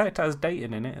Mass Effect has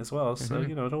dating in it as well, so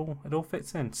it all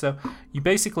fits in. So you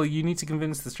need to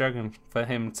convince this dragon for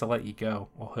him to let you go,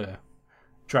 or her,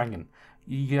 dragon.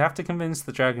 You have to convince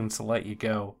the dragon to let you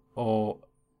go,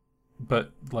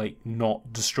 but like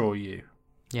not destroy you.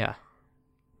 Yeah,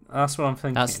 that's what I'm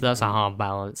thinking. That's a hard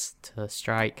balance to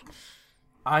strike.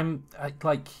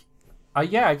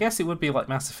 I guess it would be like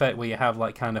Mass Effect, where you have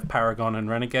like kind of Paragon and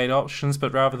Renegade options,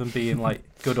 but rather than being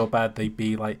like good or bad, they'd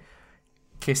be like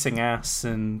kissing ass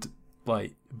and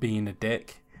like being a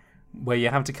dick, where you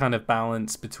have to kind of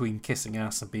balance between kissing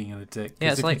ass and being a dick.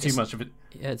 Yeah, it's like too much of it.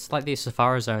 It's like these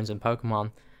Safari zones in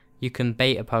Pokemon. You can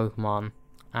bait a Pokemon,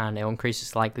 and it will increase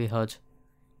its likelihood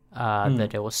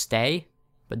that it will stay,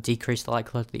 but decrease the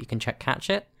likelihood that you can catch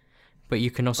it. But you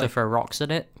can also throw rocks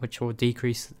at it, which will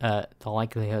decrease the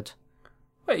likelihood.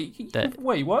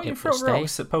 Wait, what? You throw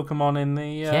rocks at Pokemon in the...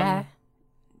 Yeah.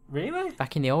 Really?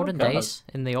 Back in the olden days,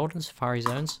 in the olden Safari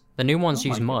zones. The new ones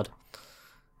use mud.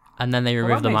 And then they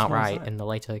remove them outright in the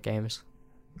later games.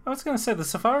 I was going to say, the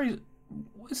Safari...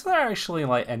 Is there actually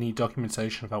like any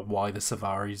documentation about why the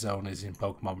Safari zone is in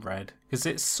Pokemon Red? Because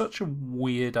it's such a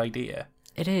weird idea.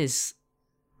 It is.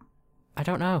 I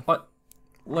don't know.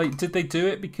 Like, did they do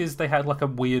it because they had like a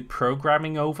weird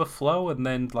programming overflow, and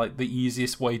then like the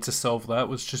easiest way to solve that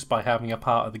was just by having a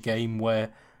part of the game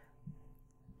where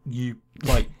you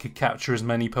like could capture as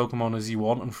many Pokemon as you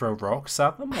want and throw rocks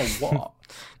at them, or what?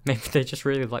 Maybe they just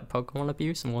really like Pokemon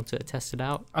abuse and wanted to test it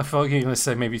out. I thought you were going to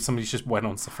say maybe somebody just went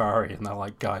on Safari and they're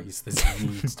like, guys, this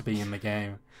needs to be in the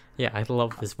game. Yeah, I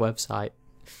love this website.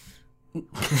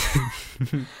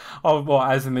 Oh, well,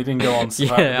 as in they didn't go on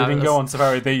Safari. Yeah, they didn't go on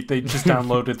Safari. They just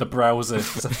downloaded the browser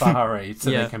Safari to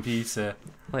their computer.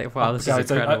 Like, wow, this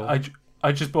is incredible.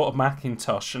 I just bought a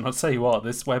Macintosh, and I'll tell you what,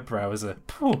 this web browser,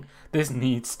 this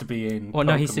needs to be in. Well, Pokemon.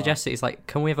 no, he suggested, he's like,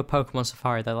 can we have a Pokemon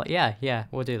Safari? They're like, yeah,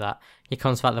 we'll do that. He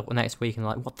comes back the next week and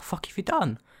like, what the fuck have you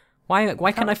done? Why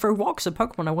can't I throw rocks at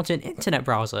Pokemon? I want an internet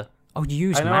browser. Oh, you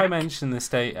use Mac? I know I mentioned this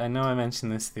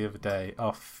the other day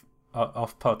off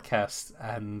podcast,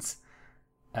 and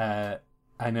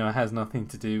I know it has nothing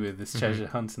to do with this treasure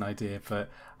hunting idea,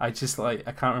 but I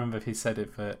can't remember if he said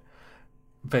it, but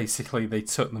basically they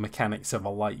took the mechanics of a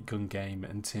light gun game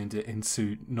and turned it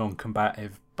into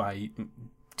non-combative by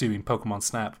doing Pokemon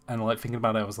Snap, and like thinking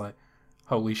about it, I was like,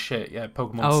 holy shit, yeah,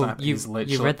 Pokemon Snap is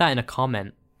literally... you read that in a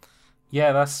comment.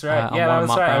 Yeah, that's right. That's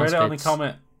right. I read it on the vids.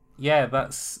 comment. Yeah,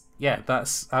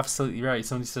 that's absolutely right.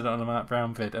 Somebody said it on a Matt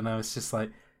Brown vid, and I was just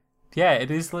like, yeah, it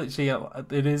is literally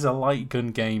it is a light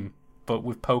gun game, but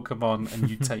with Pokemon, and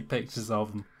you take pictures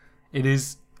of them. It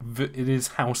is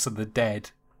House of the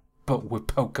Dead, but with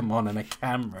Pokemon and a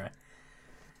camera.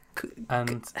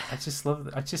 And I just love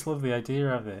the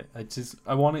idea of it.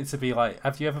 I want it to be like,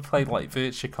 have you ever played like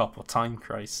Virtua Cop or Time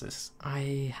Crisis?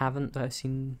 I haven't, but I've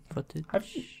seen footage. Have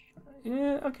you?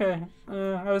 Yeah, okay.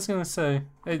 I was gonna say,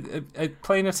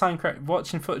 playing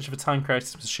watching footage of a Time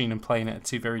Crisis machine and playing it are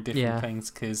two very different things.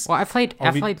 Because I played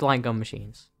light gun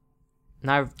machines.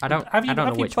 No, I don't. I don't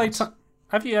know which ones.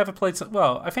 Have you ever played?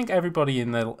 Well, I think everybody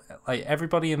in their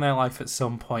life at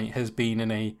some point has been in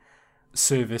a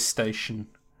service station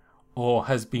or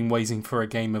has been waiting for a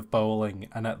game of bowling,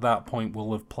 and at that point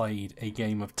will have played a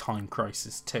game of Time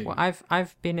Crisis 2. Well, I've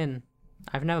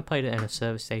never played it in a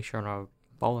service station or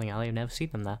bowling alley. I've never seen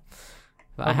them there.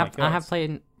 But I have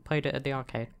played it at the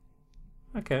arcade.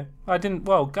 Okay. I didn't.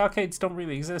 Well, arcades don't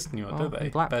really exist anymore, do they?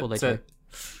 In Blackpool they do.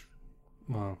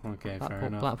 Well, okay, fair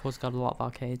enough. Blackpool's got a lot of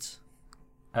arcades.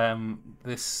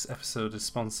 This episode is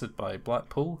sponsored by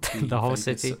Blackpool, the whole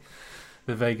city,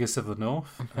 the Vegas of the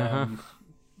North.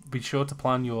 Be sure to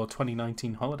plan your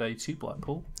 2019 holiday to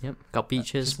Blackpool. Yep, got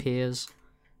beaches, piers,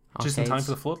 just in time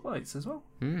for the floodlights as well.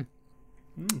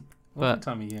 Lovely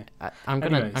time of year. I'm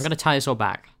gonna tie this all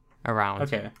back around.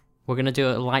 Okay. We're gonna do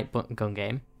a light gun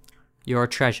game. You're a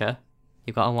treasure.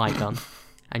 You've got a light gun,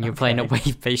 and you're playing a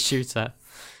wave-based shooter,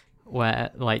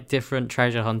 where like different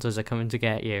treasure hunters are coming to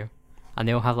get you, and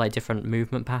they all have like different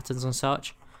movement patterns and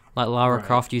such. Like Lara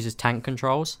Croft uses tank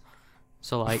controls,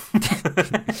 so like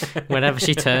whenever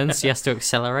she turns, she has to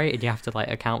accelerate, and you have to like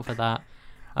account for that.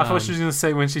 I thought she was gonna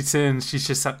say when she turns,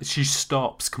 she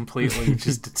stops completely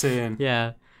just to turn.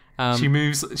 Yeah. She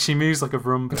moves like a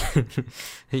Roomba.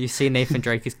 You see Nathan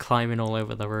Drake is climbing all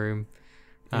over the room.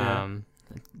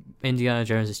 Indiana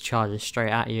Jones is charging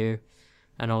straight at you,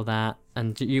 and all that,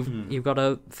 and you've got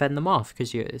to fend them off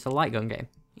because it's a light gun game,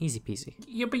 easy peasy.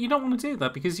 Yeah, but you don't want to do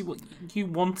that because you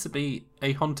want to be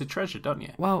a hunted treasure, don't you?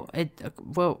 Well,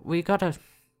 we gotta.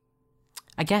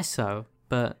 I guess so,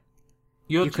 but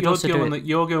you're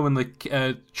going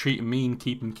the treat 'em mean,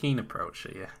 keep 'em keen approach,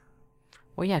 are you?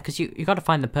 Well, yeah, because you got to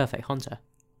find the perfect hunter.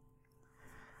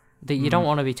 You don't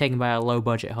want to be taken by a low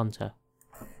budget hunter.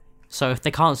 So if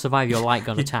they can't survive your light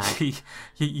gun attack,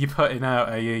 you're putting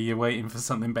out. You're waiting for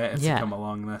something better to come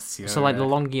along. So like the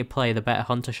longer you play, the better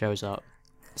hunter shows up.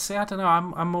 See, I don't know.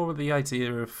 I'm more with the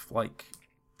idea of like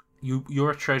you're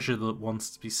a treasure that wants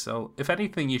to be sold. If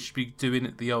anything, you should be doing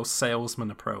it the old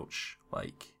salesman approach.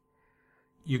 Like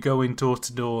you going door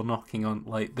to door knocking on.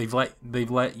 Like they've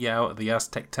let you out of the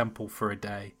Aztec temple for a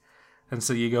day, and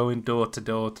so you're going door to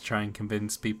door to try and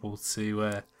convince people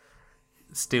to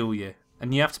steal you.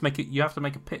 And you have to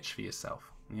make a pitch for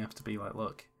yourself. And you have to be like,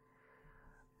 look,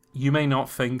 you may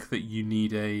not think that you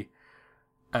need a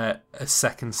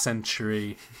 2nd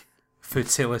century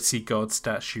fertility god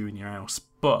statue in your house,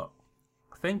 but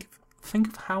think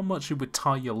of how much it would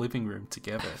tie your living room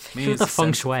together. Think of the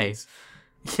feng shui.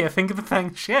 Yeah, think of the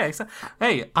feng shui. Yeah,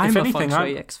 hey, I'm a feng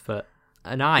shui expert,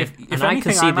 and I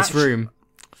can see this room.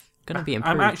 Gonna be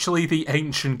improved. I'm actually the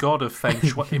ancient god of Feng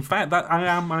Shui. In fact,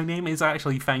 my name is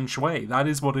actually Feng Shui. That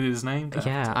is what it is named after.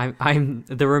 Yeah, I'm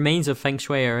the remains of Feng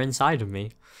Shui are inside of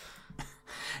me.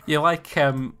 You're like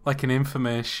an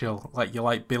infomercial, like you're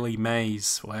like Billy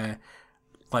Mays, where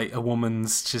like a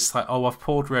woman's just like, oh, I've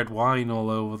poured red wine all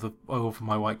over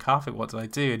my white carpet. What did I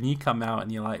do? And you come out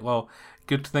and you're like, well,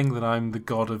 good thing that I'm the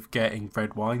god of getting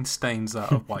red wine stains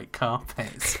out of white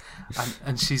carpets.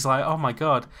 And she's like, oh my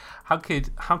god, how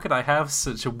could I have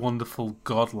such a wonderful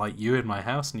god like you in my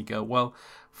house? And you go, well,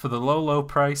 for the low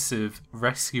price of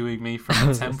rescuing me from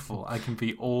the temple, I can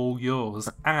be all yours.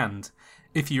 And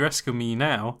if you rescue me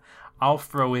now, I'll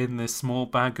throw in this small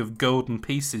bag of golden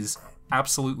pieces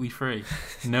absolutely free.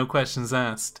 No questions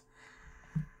asked.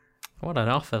 What an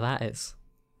offer that is.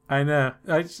 I know.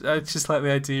 I just like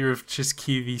the idea of just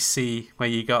QVC, where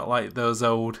you got like those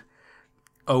old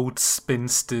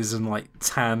spinsters and like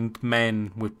tanned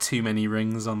men with too many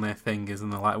rings on their fingers,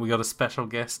 and they're like, we got a special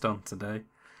guest on today.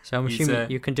 So I'm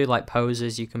assuming you can do like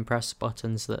poses, you can press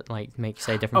buttons that like make you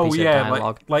say different pieces of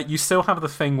dialogue. Like you still have the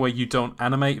thing where you don't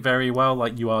animate very well,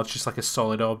 like you are just like a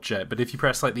solid object, but if you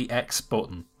press like the X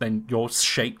button, then your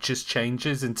shape just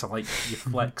changes into like you're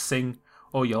flexing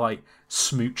or you're like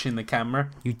smooching the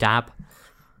camera. You dab.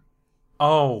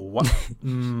 Oh, what?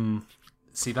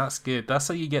 See, that's good. That's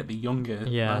how you get the younger.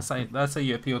 Yeah. That's how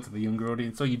you appeal to the younger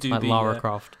audience. So you do like Lara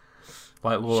Croft.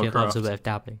 Like Lara Croft. She loves a bit of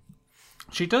dabbing.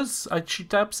 She does. She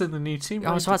dabs in the new Tomb Raider.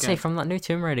 I was about to say, from that new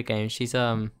Tomb Raider game, she's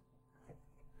interesting.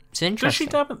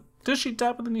 Does she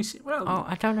dab in the new? Well,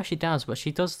 I don't know if she does, but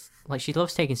she does. Like, she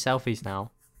loves taking selfies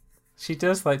now. She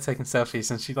does like taking selfies,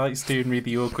 and she likes doing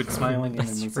really awkward smiling in them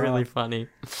That's as really well. funny.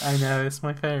 I know, it's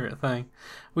my favourite thing.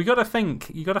 You gotta think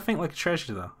like a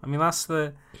treasure, though. I mean, that's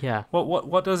the... Yeah.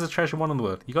 What does a treasure want in the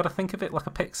world? You gotta think of it like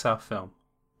a Pixar film.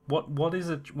 What is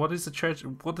the treasure?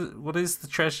 What is the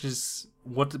treasures?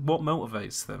 What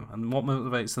motivates them? And what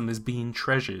motivates them is being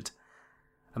treasured.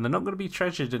 And they're not going to be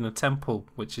treasured in a temple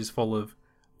which is full of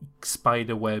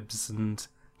spider webs and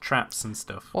traps and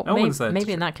stuff. Well, No one's there.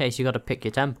 maybe in that case you got to pick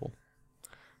your temple,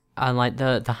 and like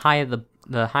the higher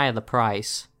the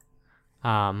price,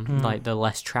 like the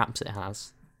less traps it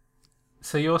has.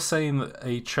 So you're saying that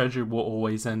a treasure will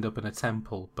always end up in a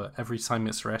temple, but every time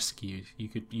it's rescued, you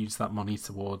could use that money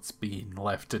towards being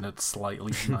left in a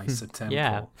slightly nicer temple.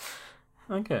 Yeah.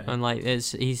 Okay. And like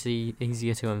it's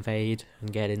easier to invade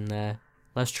and get in there.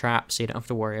 Less traps, so you don't have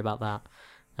to worry about that,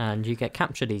 and you get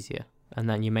captured easier, and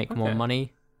then you make more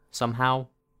money somehow.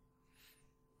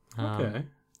 Okay.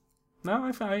 No,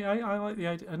 I like the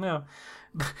idea. No,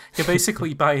 you're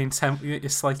basically buying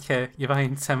It's like you're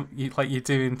buying you're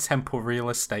doing temple real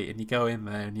estate, and you go in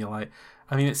there and you're like,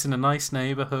 I mean, it's in a nice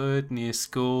neighborhood near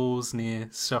schools, near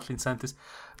shopping centers.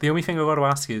 The only thing I've got to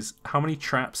ask is how many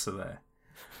traps are there?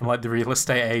 And like the real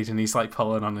estate agent, he's like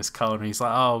pulling on his collar, and he's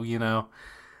like, oh,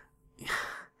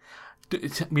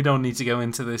 we don't need to go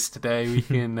into this today. We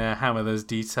can hammer those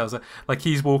details. Like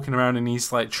he's walking around and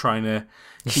he's like trying to,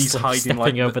 he's like hiding stepping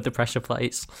like over the pressure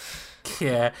plates.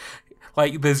 Yeah,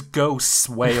 like there's ghosts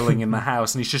wailing in the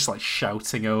house, and he's just like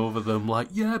shouting over them, like,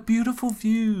 "Yeah, beautiful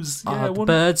views. Yeah, The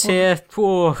birds here.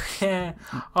 Whoa. Yeah.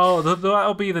 Oh,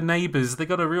 that'll be the neighbours. They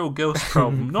got a real ghost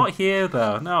problem. Not here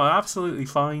though. No, absolutely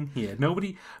fine here.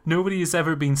 Nobody has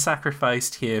ever been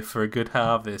sacrificed here for a good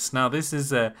harvest. Now this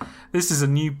is a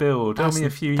new build. Only a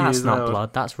few That's years not old.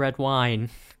 blood. That's red wine.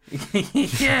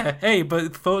 Yeah. Hey,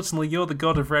 but fortunately you're the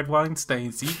god of red wine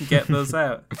stains, so you can get those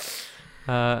out.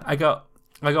 I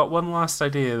got one last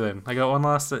idea then. I got one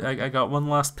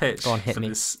last pitch Go on, hit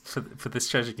me. for this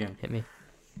treasure game. Hit me.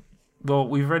 Well,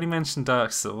 we've already mentioned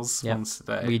Dark Souls once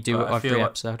today. We do it but I every feel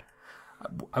episode.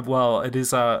 Well, it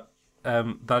is our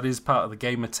that is part of the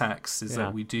game attacks, is Yeah.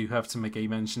 that we do have to make a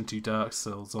mention to Dark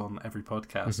Souls on every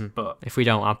podcast. But If we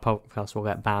don't, our podcast will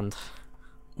get banned.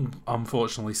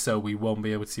 unfortunately, so we won't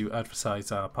be able to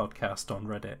advertise our podcast on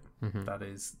Reddit. That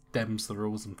is them's the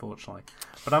rules, unfortunately.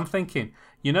 But I'm thinking,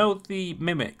 the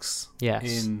mimics.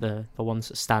 Yes, the ones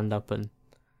that stand up and...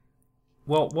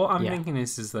 Well, what I'm thinking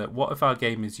is that what if our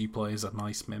game is you play as a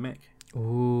nice mimic?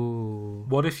 Ooh.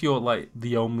 What if you're like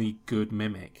the only good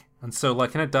mimic? And so,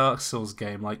 like in a Dark Souls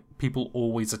game, like people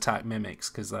always attack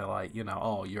mimics because they're like,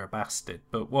 oh, you're a bastard.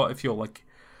 But what if you're like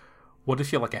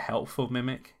a helpful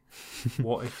mimic?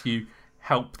 What if you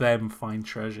help them find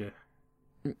treasure?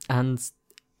 And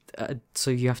so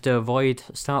you have to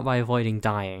start by avoiding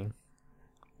dying.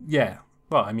 Yeah.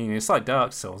 Well, I mean, it's like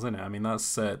Dark Souls, isn't it? I mean,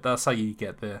 that's how you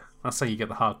get the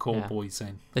hardcore boys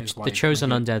in. The chosen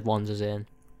undead ones is in,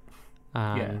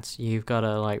 and you've got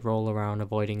to like roll around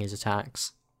avoiding his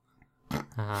attacks.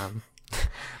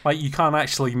 Like you can't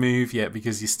actually move yet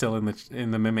because you're still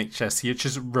in the mimic chest. You're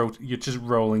just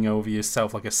rolling over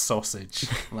yourself like a sausage.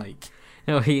 Like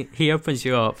he opens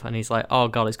you up and he's like, oh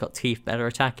god, it's got teeth, better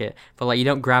attack it. But like you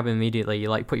don't grab him immediately. You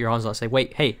like put your arms out and say,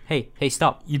 wait, hey,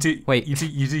 stop. You do. Wait. You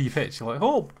do your pitch. You're like,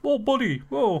 oh, buddy,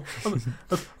 whoa,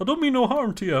 I don't mean no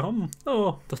harm to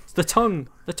you. The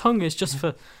tongue is just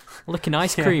for licking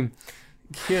ice cream.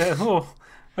 Yeah. Oh,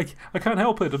 I can't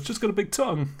help it. I've just got a big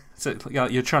tongue. So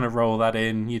you're trying to roll that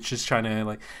in. You're just trying to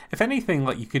like, if anything,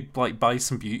 like you could like buy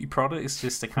some beauty products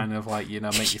just to kind of like make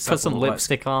yourself Put some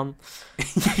lipstick on.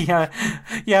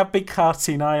 yeah, big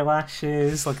cartoon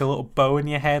eyelashes, like a little bow in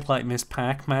your head, like Miss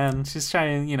Pac-Man. Just try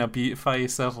and beautify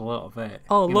yourself a little bit.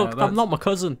 Oh look, I'm not my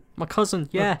cousin. My cousin,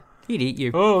 yeah, he'd eat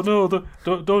you. Oh no,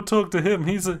 don't talk to him.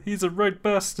 He's a right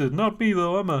bastard. Not me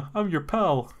though. I'm your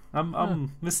pal. I'm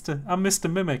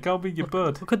Mr. Mimic. I'll be your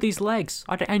bud. Look at these legs.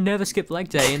 I never skip leg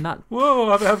day in that.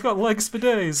 Whoa, I've got legs for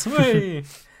days. Hey.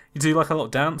 You do like a little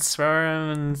dance for him,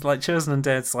 and like Chosen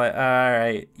Undead's like, all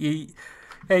right,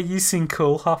 you seem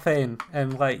cool. Hop in,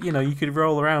 and like you could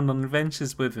roll around on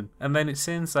adventures with him. And then it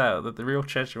turns out that the real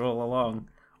treasure all along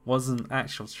wasn't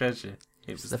actual treasure.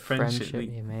 It was the friendship that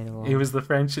you made along. It was the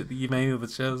friendship that you made with the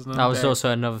Chosen Undead. That was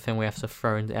also another thing we have to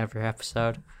throw into every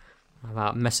episode.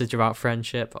 About message about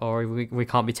friendship, or we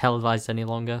can't be televised any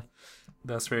longer.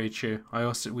 That's very true.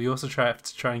 We also have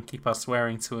to try and keep our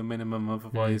swearing to a minimum,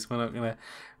 otherwise we're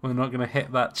not gonna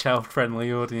hit that child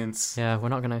friendly audience. Yeah, we're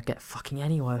not gonna get fucking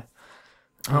anywhere.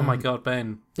 Oh my god,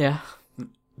 Ben! Yeah,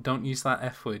 don't use that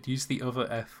F word. Use the other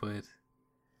F word.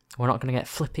 We're not gonna get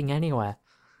flipping anywhere.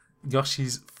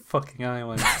 Yoshi's fucking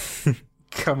Island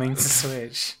coming to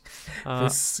Switch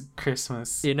this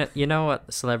Christmas. You know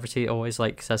what celebrity always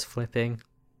like says flipping?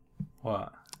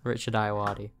 What? Richard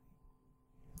Ayoade.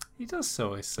 He does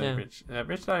always say Yeah.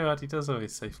 Richard Ayoade does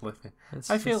always say flipping. It's,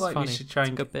 I feel it's like funny. we should try It's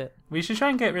a and good bit. we should try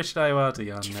and get Richard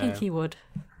Ayoade on. Do you think he would?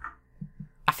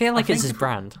 I feel like it's his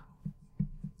brand.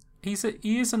 He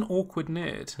is an awkward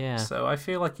nerd. Yeah. So I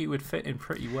feel like he would fit in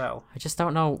pretty well. I just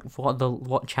don't know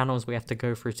what channels we have to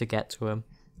go through to get to him.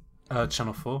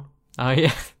 Channel 4. Oh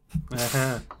yeah.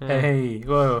 Uh-huh. Hey,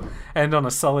 whoa! End on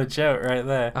a solid joke right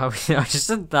there. Oh yeah. I just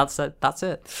said that's it. That's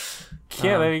it.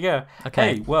 Yeah, there you go.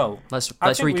 Okay. Hey, well, Let's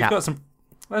I think recap.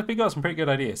 we got some pretty good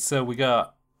ideas. So we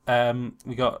got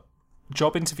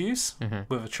job interviews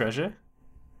with a treasure.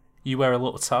 You wear a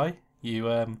little tie.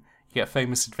 You get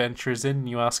famous adventurers in. And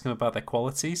you ask them about their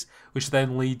qualities, which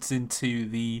then leads into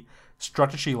the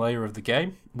strategy layer of the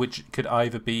game, which could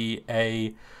either be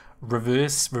a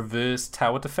reverse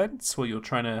tower defense, where you're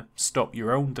trying to stop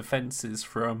your own defenses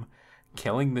from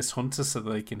killing this hunter so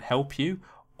they can help you,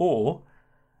 or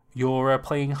you're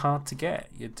playing hard to get.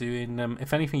 You're doing,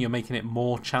 if anything, you're making it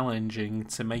more challenging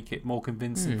to make it more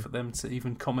convincing for them to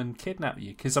even come and kidnap you.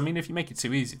 Because, I mean, if you make it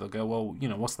too easy, they'll go, well,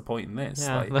 what's the point in this?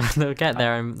 Yeah, Like, they'll get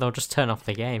there and they'll just turn off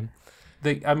the game.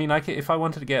 if I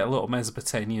wanted to get a little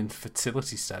Mesopotamian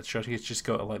fertility statue, I could just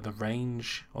go to, like, the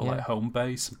range or, like, home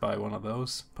base and buy one of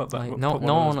those. No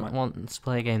one wants to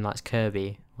play a game that's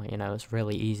Kirby. Like, it's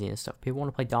really easy and stuff. People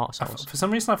want to play Dark Souls. For some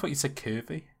reason, I thought you said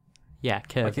curvy. Yeah,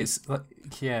 Kirby. Like it's like,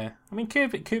 yeah. I mean,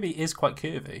 Kirby is quite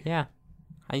curvy. Yeah.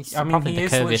 Probably the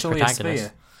curviest literally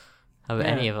protagonist of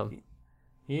any of them.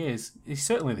 He is. He's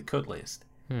certainly the cuddliest.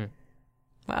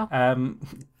 Well,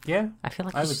 yeah. I feel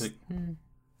like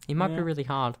he might be yeah. really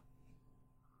hard.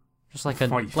 Just like a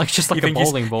you a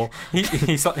bowling ball.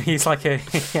 He's like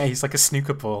a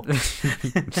snooker ball.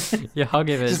 You hug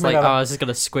him, it's like, I was just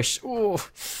gonna squish. Ooh.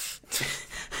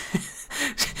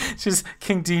 Just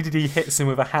King Dedede hits him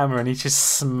with a hammer and he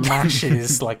just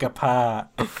smashes like apart,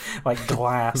 like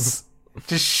glass,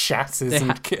 just shatters.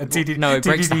 And it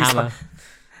breaks the hammer.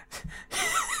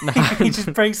 He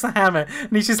just breaks the hammer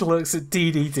and he just looks at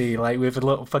Dedede like with a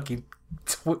little fucking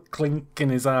clink in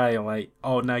his eye, like,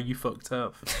 oh, now you fucked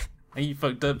up. You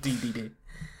fucked up, Dedede.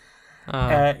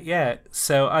 Yeah.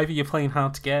 So either you're playing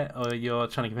hard to get or you're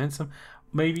trying to convince them.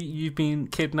 Maybe you've been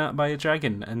kidnapped by a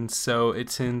dragon, and so it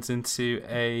turns into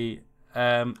a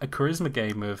charisma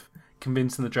game of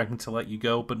convincing the dragon to let you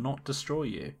go, but not destroy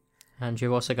you. And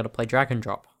you've also got to play Dragon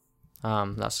Drop.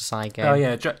 That's a side game. Oh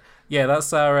yeah,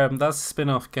 that's our that's a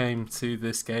spin-off game to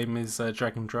this game is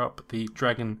Dragon Drop, the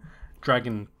Dragon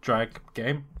Drag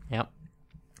game. Yep.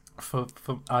 For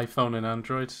iPhone and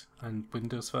Android and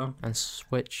Windows Phone and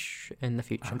Switch in the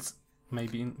future. And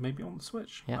maybe on the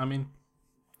Switch. Yeah. I mean,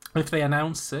 if they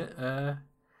announce it, can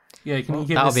you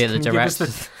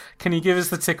give us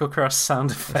the Tickle Cross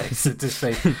sound effects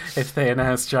if they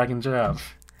announce Dragon Drop?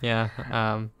 Yeah,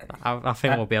 I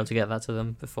think we'll be able to get that to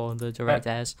them before the direct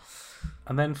airs.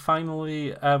 And then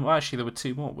finally, actually there were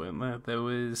two more, weren't there? There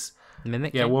was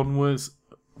Mimic. Yeah, one was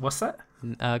what's that?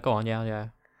 Go on, yeah.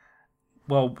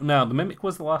 Well, no, the Mimic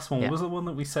was the last one. Yeah. What was the one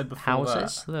that we said before?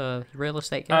 Houses, the real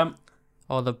estate game,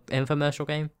 or the infomercial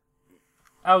game.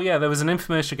 Oh yeah, there was an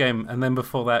infomercial game, and then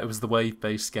before that, it was the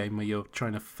wave-based game where you're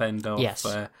trying to fend off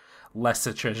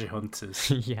lesser treasure hunters.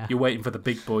 Yeah, you're waiting for the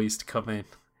big boys to come in.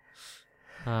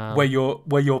 Where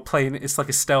you're playing, it's like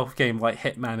a stealth game, like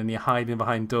Hitman, and you're hiding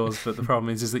behind doors. But the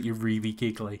problem is that you're really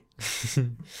giggly.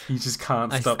 You just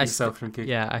can't stop yourself from giggling.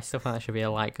 Yeah, I still think that should be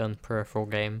a light gun peripheral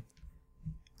game.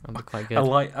 That'd be quite good.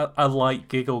 A light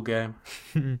giggle game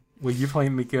where you're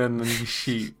playing the gun and you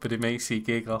shoot, but it makes you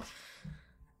giggle.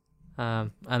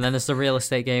 And then there's the real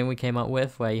estate game we came up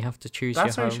with, where you have to choose your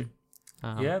home.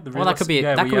 That could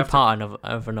be part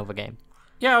of another game.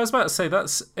 Yeah, I was about to say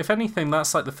that's, if anything,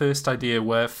 that's like the first idea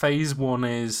where phase 1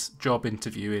 is job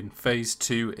interviewing, phase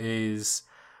 2 is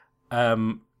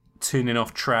turning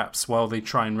off traps while they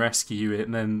try and rescue you,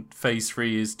 and then phase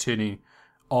 3 is turning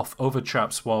off other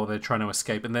traps while they're trying to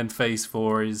escape, and then phase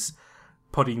 4 is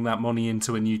putting that money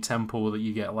into a new temple that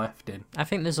you get left in. I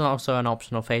think there's also an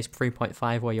optional phase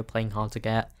 3.5 where you're playing hard to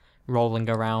get, rolling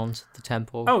around the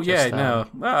temple. Oh yeah,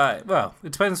 well,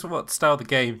 it depends on what style the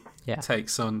game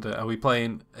takes under. Are we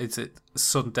playing? Is it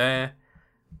Sundare?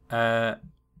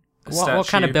 What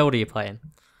kind of build are you playing?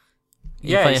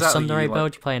 You playing exactly. A Sundare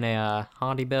build? You're playing a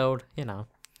Hardy build?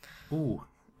 Ooh.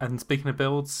 And speaking of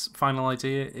builds, final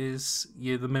idea is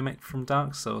you're the Mimic from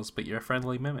Dark Souls, but you're a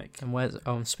friendly Mimic.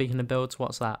 And speaking of builds,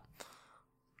 what's that?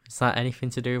 Is that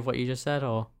anything to do with what you just said,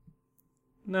 or?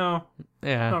 No,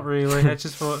 Yeah. not really. I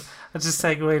just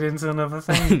segued into another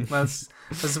thing. That's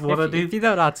what I do. If you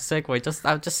don't know how to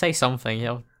segue, just say something.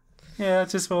 Yeah, I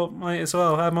just thought might as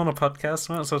well. I'm on a podcast.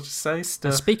 Might as well just say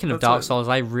stuff. And speaking of Dark Souls,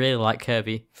 I really like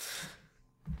Kirby.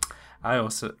 I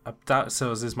also Dark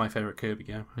Souls is my favorite Kirby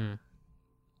game.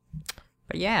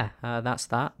 But yeah, that's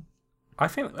that. I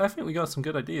think we got some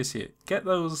good ideas here. Get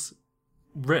those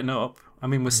written up. I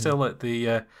mean, we're still at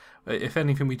the. If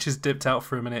anything, we just dipped out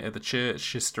for a minute at the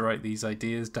church just to write these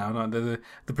ideas down. The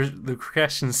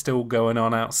progression's still going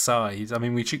on outside. I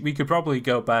mean, we could probably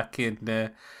go back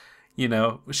and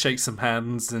shake some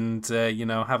hands and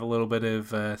have a little bit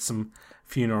of some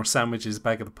funeral sandwiches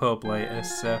back at the pub later.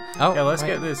 So let's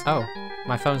get this. Oh,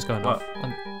 my phone's going off.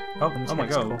 Oh my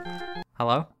god!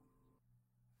 Hello,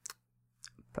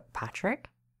 Patrick.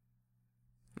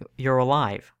 You're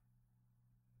alive.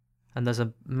 And there's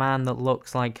a man that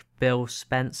looks like Phil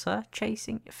Spencer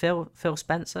chasing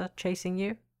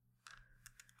you.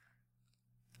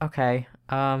 Okay.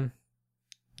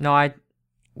 No,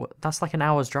 that's like an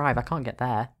hour's drive. I can't get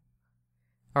there.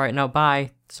 All right, no,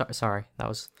 bye. Sorry. That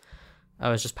was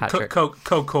just Patrick.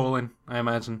 Cold calling, I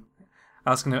imagine.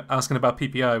 Asking about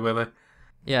PPI, were they?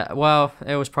 Yeah, well,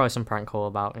 it was probably some prank call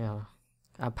about,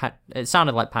 it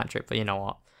sounded like Patrick, but you know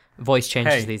what? Voice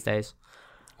changes these days.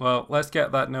 Well, let's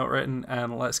get that note written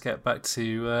and let's get back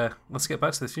to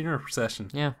the funeral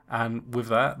procession. Yeah. And with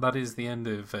that is the end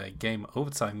of Game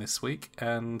Overtime this week.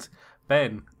 And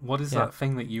Ben, what is that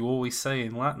thing that you always say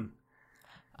in Latin?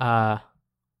 Omne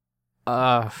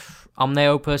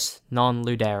opus non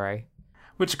ludere.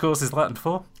 Which of course is Latin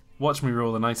for watch me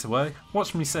roll the night away,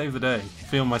 watch me save the day,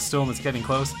 feel my storm is getting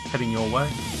close, heading your way.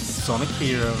 Sonic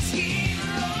Heroes.